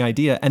unifying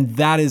idea. And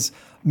that is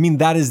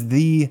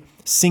the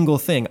single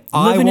thing.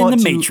 Living in the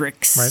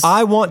Matrix. Right?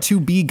 I want to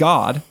be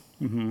God.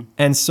 Mm-hmm.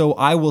 And so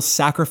I will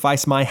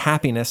sacrifice my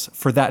happiness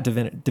for that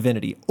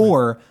divinity. Right.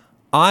 Or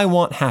I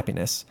want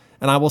happiness,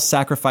 and I will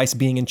sacrifice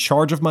being in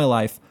charge of my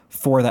life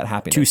for that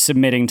happiness. To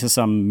submitting to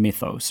some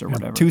mythos or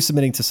whatever. To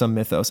submitting to some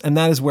mythos. And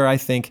that is where I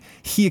think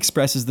he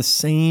expresses the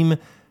same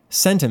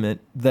sentiment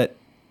that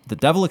the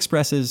devil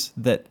expresses,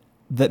 that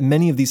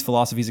many of these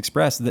philosophies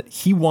express, that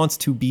he wants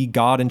to be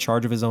God in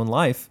charge of his own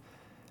life,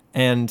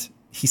 and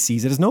he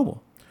sees it as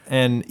noble.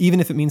 And even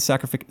if it means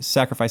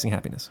sacrificing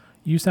happiness.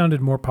 You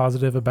sounded more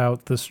positive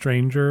about The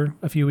Stranger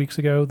a few weeks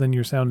ago than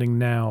you're sounding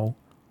now.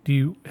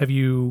 Have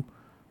you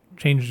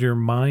changed your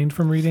mind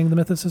from reading The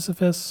Myth of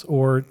Sisyphus,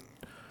 or?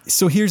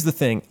 So here's the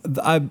thing.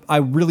 I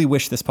really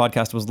wish this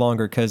podcast was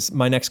longer, because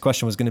my next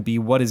question was going to be,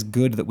 what is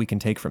good that we can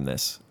take from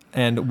this?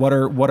 And what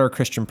are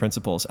Christian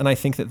principles? And I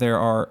think that there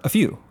are a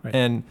few. Right.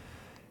 And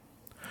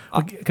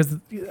because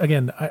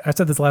again, I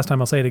said this last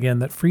time, I'll say it again,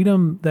 that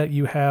freedom that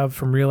you have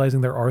from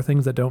realizing there are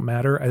things that don't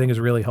matter, I think is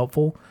really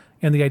helpful.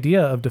 And the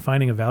idea of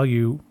defining a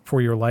value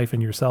for your life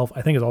and yourself,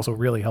 I think is also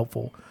really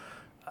helpful.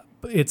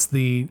 But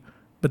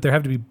there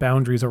have to be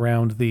boundaries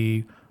around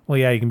you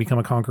can become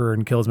a conqueror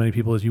and kill as many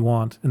people as you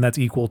want. And that's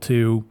equal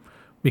to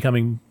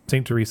becoming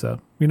Saint Teresa.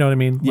 You know what I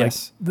mean?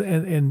 Yes.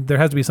 And there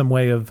has to be some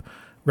way of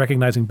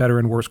recognizing better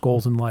and worse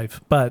goals in life.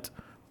 But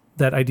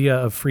that idea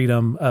of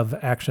freedom of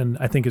action,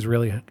 I think, is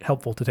really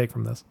helpful to take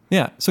from this.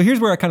 Yeah. So here's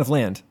where I kind of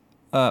land.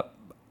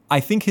 I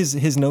think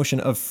his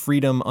notion of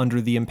freedom under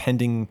the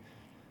impending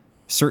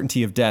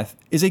certainty of death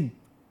is a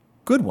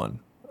good one,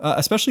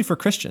 especially for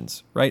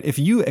Christians, right? If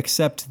you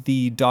accept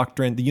the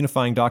doctrine, the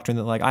unifying doctrine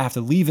that like I have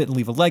to leave it and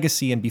leave a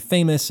legacy and be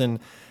famous and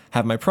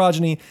have my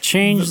progeny,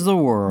 change the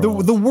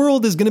world. The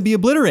world is going to be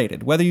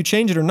obliterated, whether you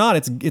change it or not.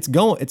 It's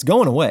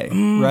going away,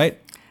 right?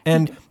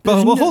 And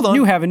but hold on,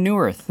 new heaven, new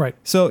earth, right?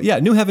 So yeah,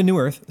 new heaven, new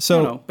earth.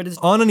 So but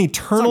on an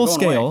eternal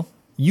scale,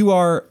 you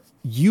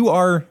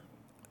are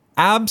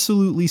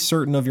absolutely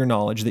certain of your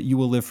knowledge that you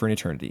will live for an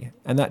eternity,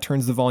 and that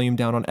turns the volume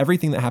down on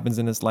everything that happens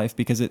in this life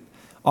because it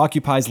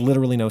occupies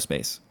literally no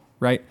space,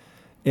 right?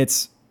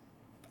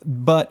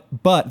 But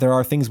there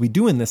are things we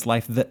do in this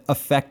life that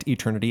affect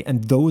eternity,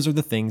 and those are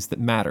the things that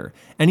matter.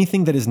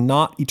 Anything that is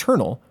not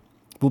eternal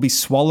will be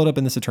swallowed up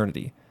in this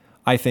eternity,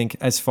 I think,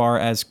 as far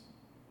as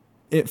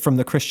it from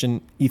the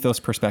Christian ethos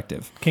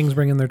perspective. Kings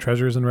bring in their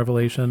treasures in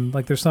Revelation.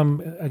 Like there's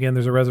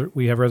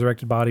we have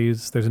resurrected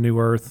bodies, there's a new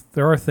earth.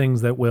 There are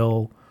things that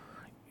will,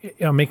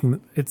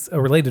 it's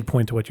a related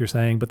point to what you're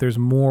saying, but there's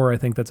more, I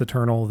think, that's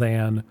eternal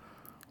than,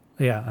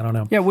 I don't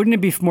know. Yeah, wouldn't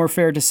it be more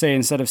fair to say,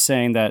 instead of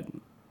saying that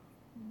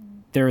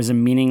there is a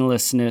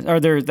meaninglessness,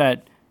 or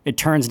that it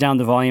turns down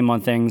the volume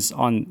on things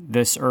on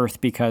this earth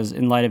because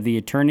in light of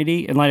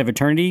eternity,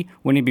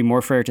 wouldn't it be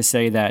more fair to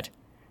say that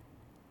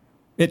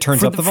it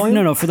turns up the volume?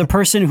 No, for the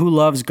person who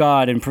loves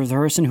God and for the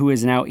person who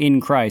is now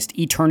in Christ,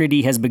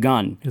 eternity has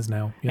begun. Is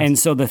now, yes. And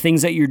so the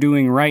things that you're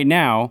doing right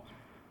now,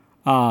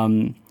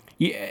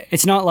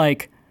 it's not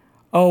like,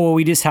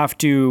 we just have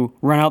to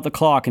run out the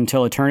clock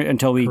until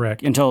we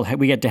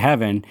get to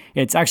heaven.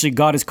 It's actually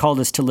God has called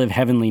us to live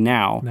heavenly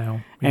now. Yeah.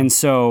 And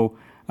so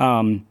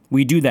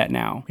we do that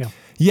now. Yeah.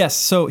 Yes.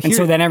 So And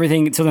so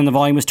then the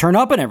volume is turned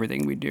up in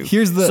everything we do.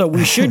 So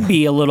we should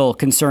be a little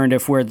concerned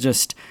if we're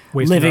just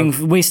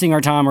wasting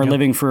our time or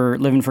living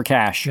for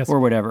cash or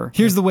whatever.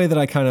 Here's the way that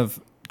I kind of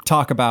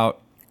talk about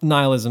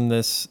nihilism,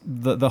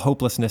 the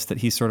hopelessness that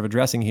he's sort of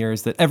addressing here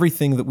is that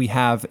everything that we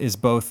have is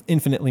both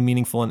infinitely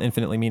meaningful and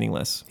infinitely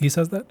meaningless. He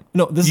says that?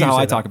 No, this is how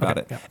I talk about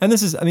okay. it. Yeah. And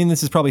this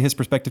is probably his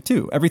perspective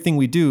too. Everything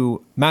we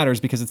do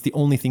matters because it's the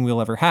only thing we'll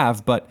ever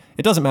have, but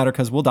it doesn't matter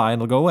because we'll die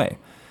and it'll go away.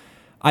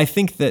 I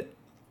think that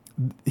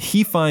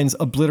he finds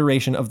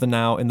obliteration of the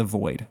now in the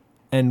void,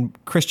 and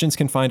Christians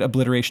can find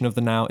obliteration of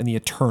the now in the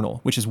eternal,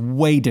 which is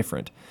way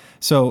different.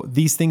 So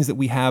these things that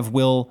we have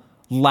will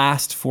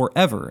last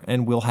forever,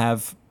 and we'll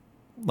have,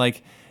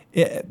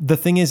 the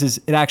thing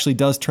is it actually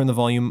does turn the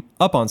volume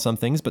up on some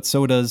things, but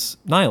so does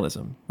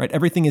nihilism, right?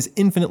 Everything is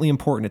infinitely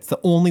important. It's the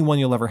only one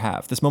you'll ever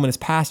have. This moment is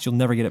past, you'll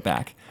never get it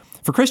back.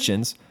 For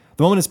Christians,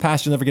 the moment is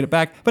past, you'll never get it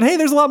back. But hey,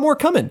 there's a lot more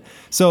coming.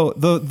 So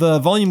the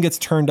volume gets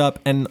turned up,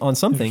 and on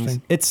some things,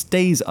 it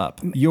stays up.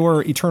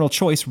 Your eternal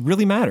choice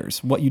really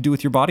matters. What you do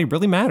with your body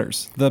really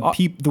matters. The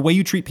way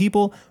you treat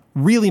people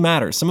really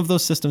matters. Some of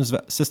those systems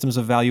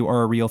of value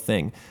are a real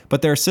thing.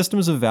 But there are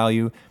systems of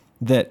value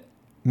that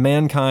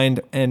mankind,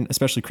 and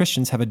especially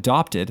Christians, have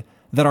adopted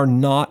that are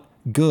not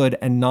good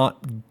and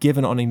not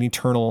given on an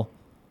eternal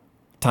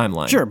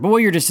timeline. Sure, but what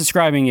you're just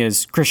describing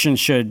is Christians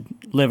should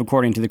live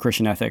according to the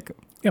Christian ethic.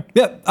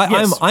 Yeah,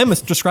 I'm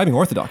describing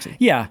orthodoxy.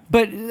 Yeah,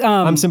 but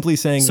I'm simply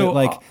saying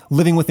that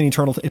living with an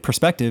eternal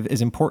perspective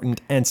is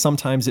important, and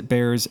sometimes it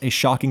bears a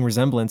shocking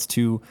resemblance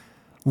to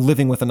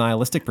living with a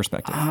nihilistic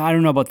perspective. I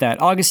don't know about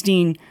that.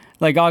 Augustine,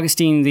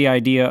 the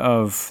idea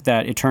of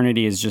that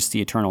eternity is just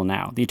the eternal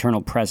now, the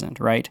eternal present,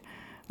 right?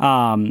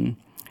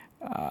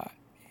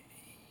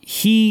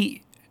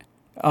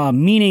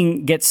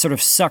 Meaning gets sort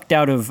of sucked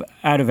out of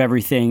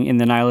everything in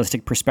the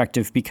nihilistic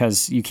perspective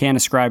because you can't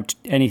ascribe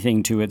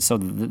anything to it. So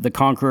the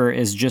conqueror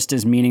is just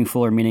as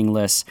meaningful or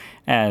meaningless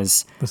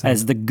as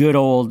the good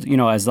old,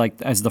 as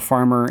the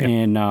farmer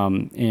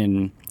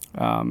in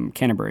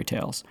Canterbury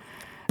Tales.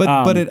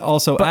 But it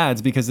also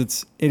adds because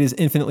it is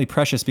infinitely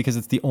precious because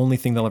it's the only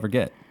thing they'll ever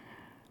get.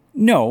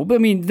 No, but I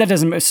mean that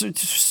doesn't.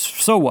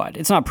 So what?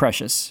 It's not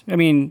precious. I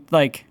mean,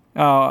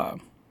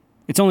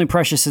 it's only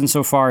precious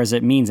insofar as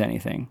it means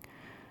anything.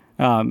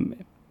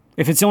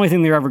 If it's the only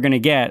thing they're ever going to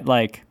get,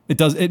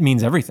 it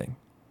means everything.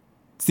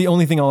 It's the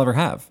only thing I'll ever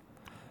have.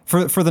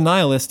 For the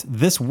nihilist,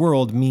 this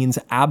world means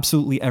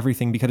absolutely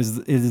everything because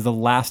it is the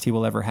last he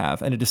will ever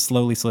have, and it is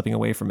slowly slipping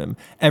away from him.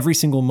 Every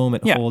single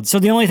moment holds. So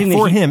the only thing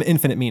for him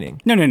infinite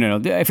meaning. No.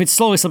 If it's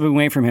slowly slipping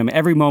away from him,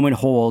 every moment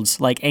holds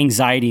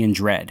anxiety and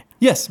dread.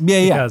 Yes.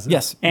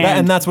 Yes.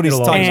 And that's what he's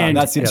talking about.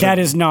 That's the that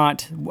is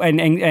not,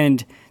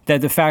 and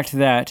that the fact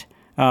that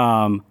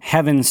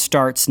heaven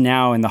starts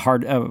now in the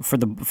heart for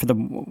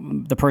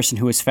the person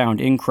who is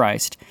found in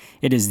Christ.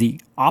 It is the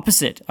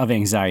opposite of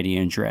anxiety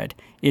and dread.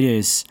 It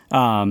is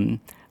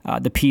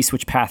the peace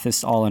which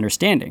passeth all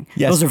understanding.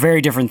 Yes. Those are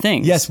very different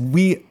things. Yes,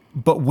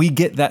 but we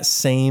get that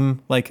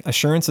same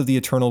assurance of the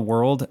eternal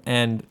world,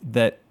 and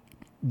that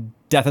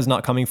death is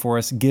not coming for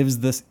us gives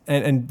this,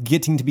 and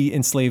getting to be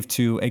enslaved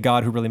to a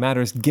God who really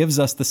matters gives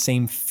us the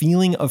same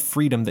feeling of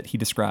freedom that he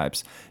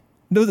describes.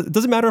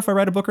 Does it matter if I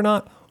write a book or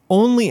not?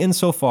 Only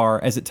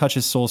insofar as it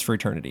touches souls for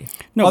eternity.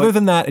 No, other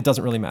than that, it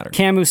doesn't really matter.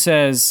 Camus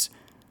says,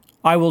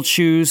 I will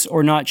choose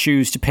or not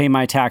choose to pay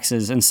my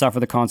taxes and suffer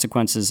the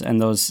consequences,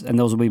 and those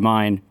will be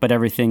mine, but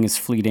everything is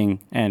fleeting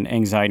and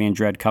anxiety and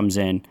dread comes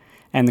in.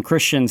 And the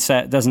Christian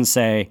doesn't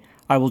say,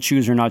 I will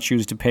choose or not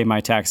choose to pay my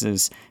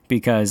taxes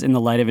because in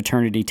the light of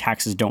eternity,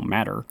 taxes don't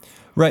matter.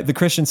 Right. The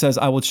Christian says,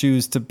 I will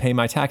choose to pay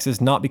my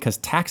taxes not because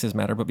taxes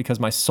matter, but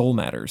because my soul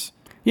matters.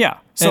 Yeah.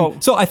 So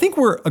I think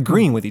we're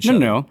agreeing with each other.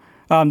 No.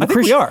 I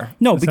think we are.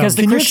 No, because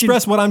can you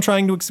express what I'm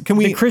trying to?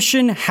 The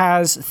Christian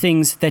has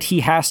things that he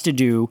has to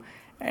do,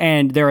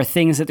 and there are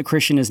things that the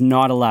Christian is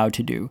not allowed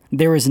to do.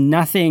 There is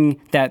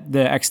nothing that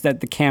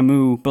the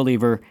Camus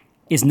believer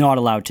is not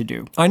allowed to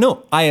do. I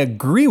know. I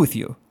agree with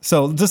you.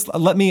 So just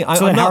let me.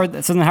 So then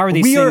how are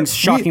these things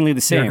shockingly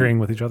the same? We're agreeing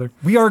with each other.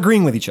 We are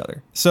agreeing with each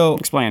other. So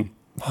explain.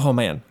 Oh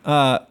man.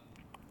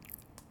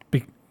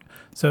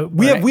 So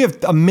we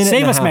have a minute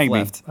and a half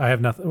left. I have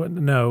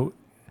nothing. No.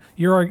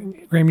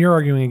 Graham, you're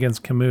arguing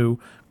against Camus.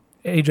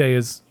 AJ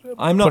is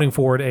putting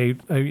forward a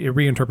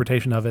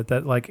reinterpretation of it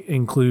that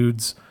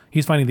includes,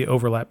 he's finding the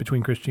overlap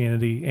between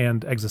Christianity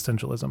and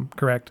existentialism,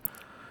 correct?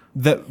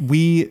 That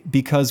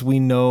because we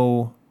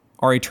know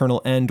our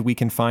eternal end, we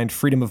can find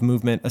freedom of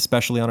movement,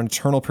 especially on an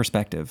eternal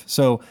perspective.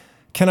 So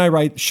should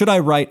I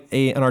write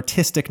an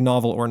artistic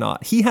novel or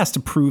not? He has to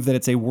prove that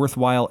it's a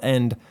worthwhile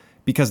end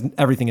because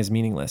everything is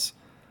meaningless.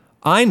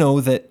 I know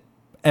that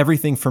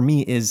everything for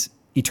me is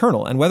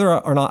eternal. And whether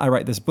or not I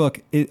write this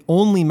book, it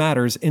only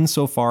matters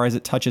insofar as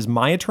it touches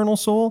my eternal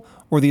soul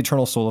or the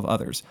eternal soul of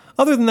others.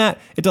 Other than that,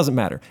 it doesn't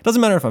matter. It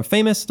doesn't matter if I'm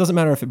famous. It doesn't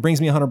matter if it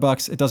brings me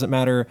 $100. It doesn't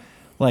matter.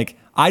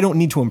 I don't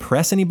need to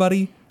impress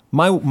anybody.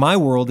 My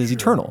world is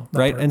eternal,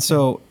 right? And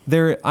so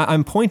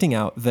I'm pointing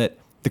out that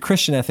the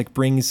Christian ethic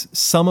brings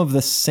some of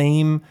the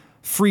same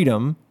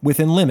freedom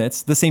within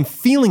limits, the same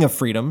feeling of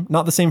freedom,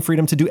 not the same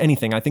freedom to do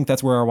anything. I think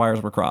that's where our wires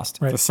were crossed.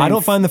 Right. I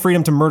don't find the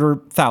freedom to murder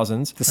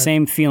thousands. The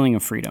same feeling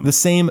of freedom. The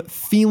same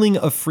feeling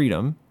of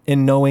freedom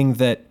in knowing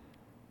that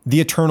the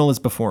eternal is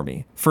before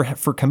me. For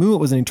Camus, it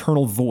was an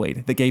eternal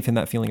void that gave him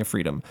that feeling of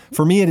freedom.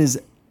 For me, it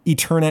is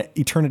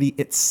eternity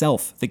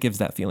itself that gives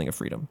that feeling of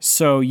freedom.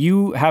 So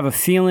you have a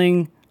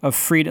feeling of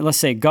freedom. Let's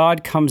say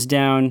God comes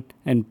down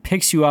and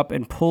picks you up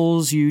and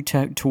pulls you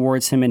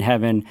towards him in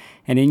heaven,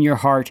 and in your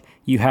heart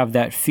you have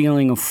that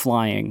feeling of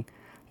flying.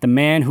 The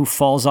man who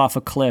falls off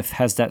a cliff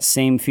has that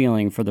same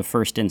feeling for the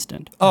first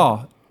instant.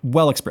 Oh,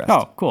 well expressed.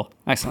 Oh, cool.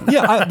 Excellent.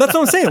 Yeah, that's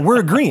what I'm saying. We're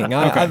agreeing.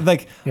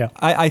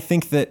 I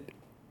think that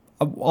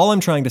all I'm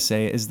trying to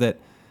say is that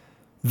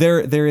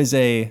there is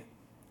a,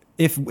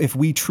 if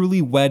we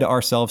truly wed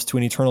ourselves to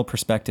an eternal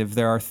perspective,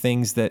 there are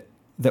things that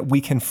we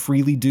can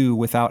freely do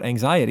without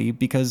anxiety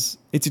because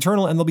it's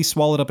eternal and they'll be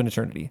swallowed up in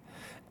eternity.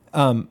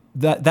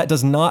 That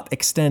does not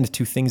extend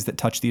to things that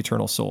touch the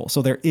eternal soul.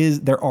 So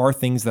there are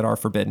things that are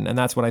forbidden, and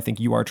that's what I think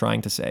you are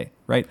trying to say,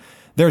 right?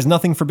 There's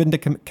nothing forbidden to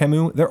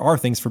Camus. There are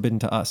things forbidden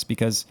to us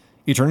because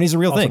eternity is a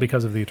real also thing.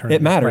 Because of the eternity.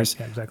 It matters.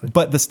 Right, yeah, exactly.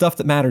 But the stuff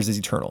that matters is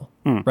eternal,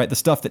 right? The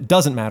stuff that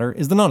doesn't matter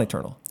is the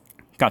non-eternal.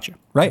 Gotcha.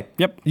 Right?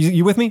 Yep.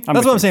 You with me?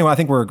 That's what I'm saying. Well, I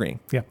think we're agreeing.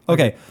 Yeah.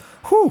 Okay.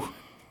 Whew.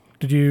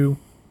 Did you?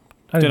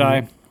 Did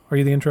I? Are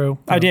you the intro?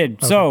 I did.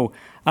 Okay. So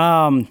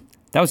that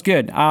was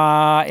good.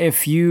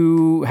 If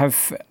you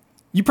have...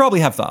 You probably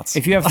have thoughts.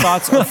 If you have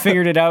thoughts or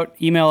figured it out,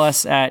 email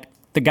us at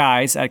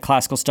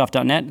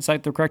theguys@classicalstuff.net. Is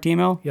that the correct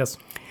email? Yes.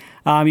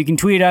 You can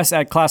tweet us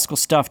at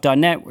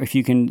classicalstuff.net if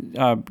you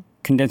can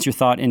condense your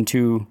thought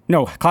into...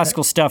 No,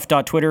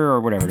 classicalstuff.twitter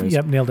or whatever it is.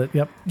 Yep, nailed it.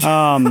 Yep.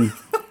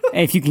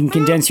 If you can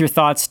condense your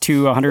thoughts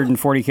to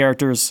 140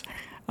 characters.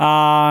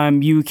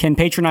 You can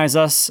patronize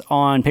us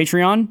on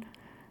Patreon.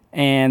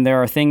 And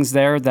there are things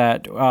there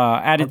that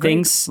added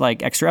things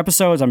like extra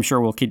episodes. I'm sure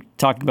we'll keep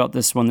talking about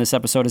this when this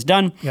episode is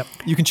done. Yep.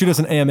 You can shoot us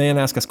an AMA and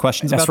ask us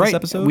questions That's about right. this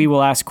episode. We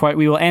will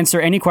answer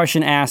any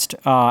question asked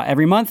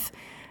every month.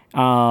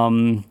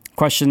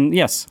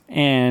 Yes,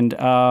 and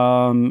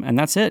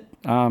that's it.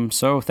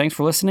 So thanks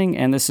for listening.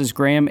 And this is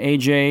Graham,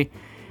 AJ,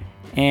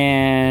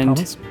 and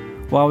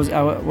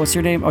what's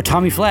your name? Oh,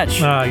 Tommy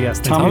Fletch. Yes.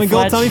 Tommy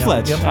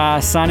Fletch.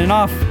 Yep. Signing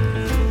off.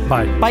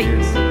 Bye.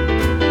 Bye.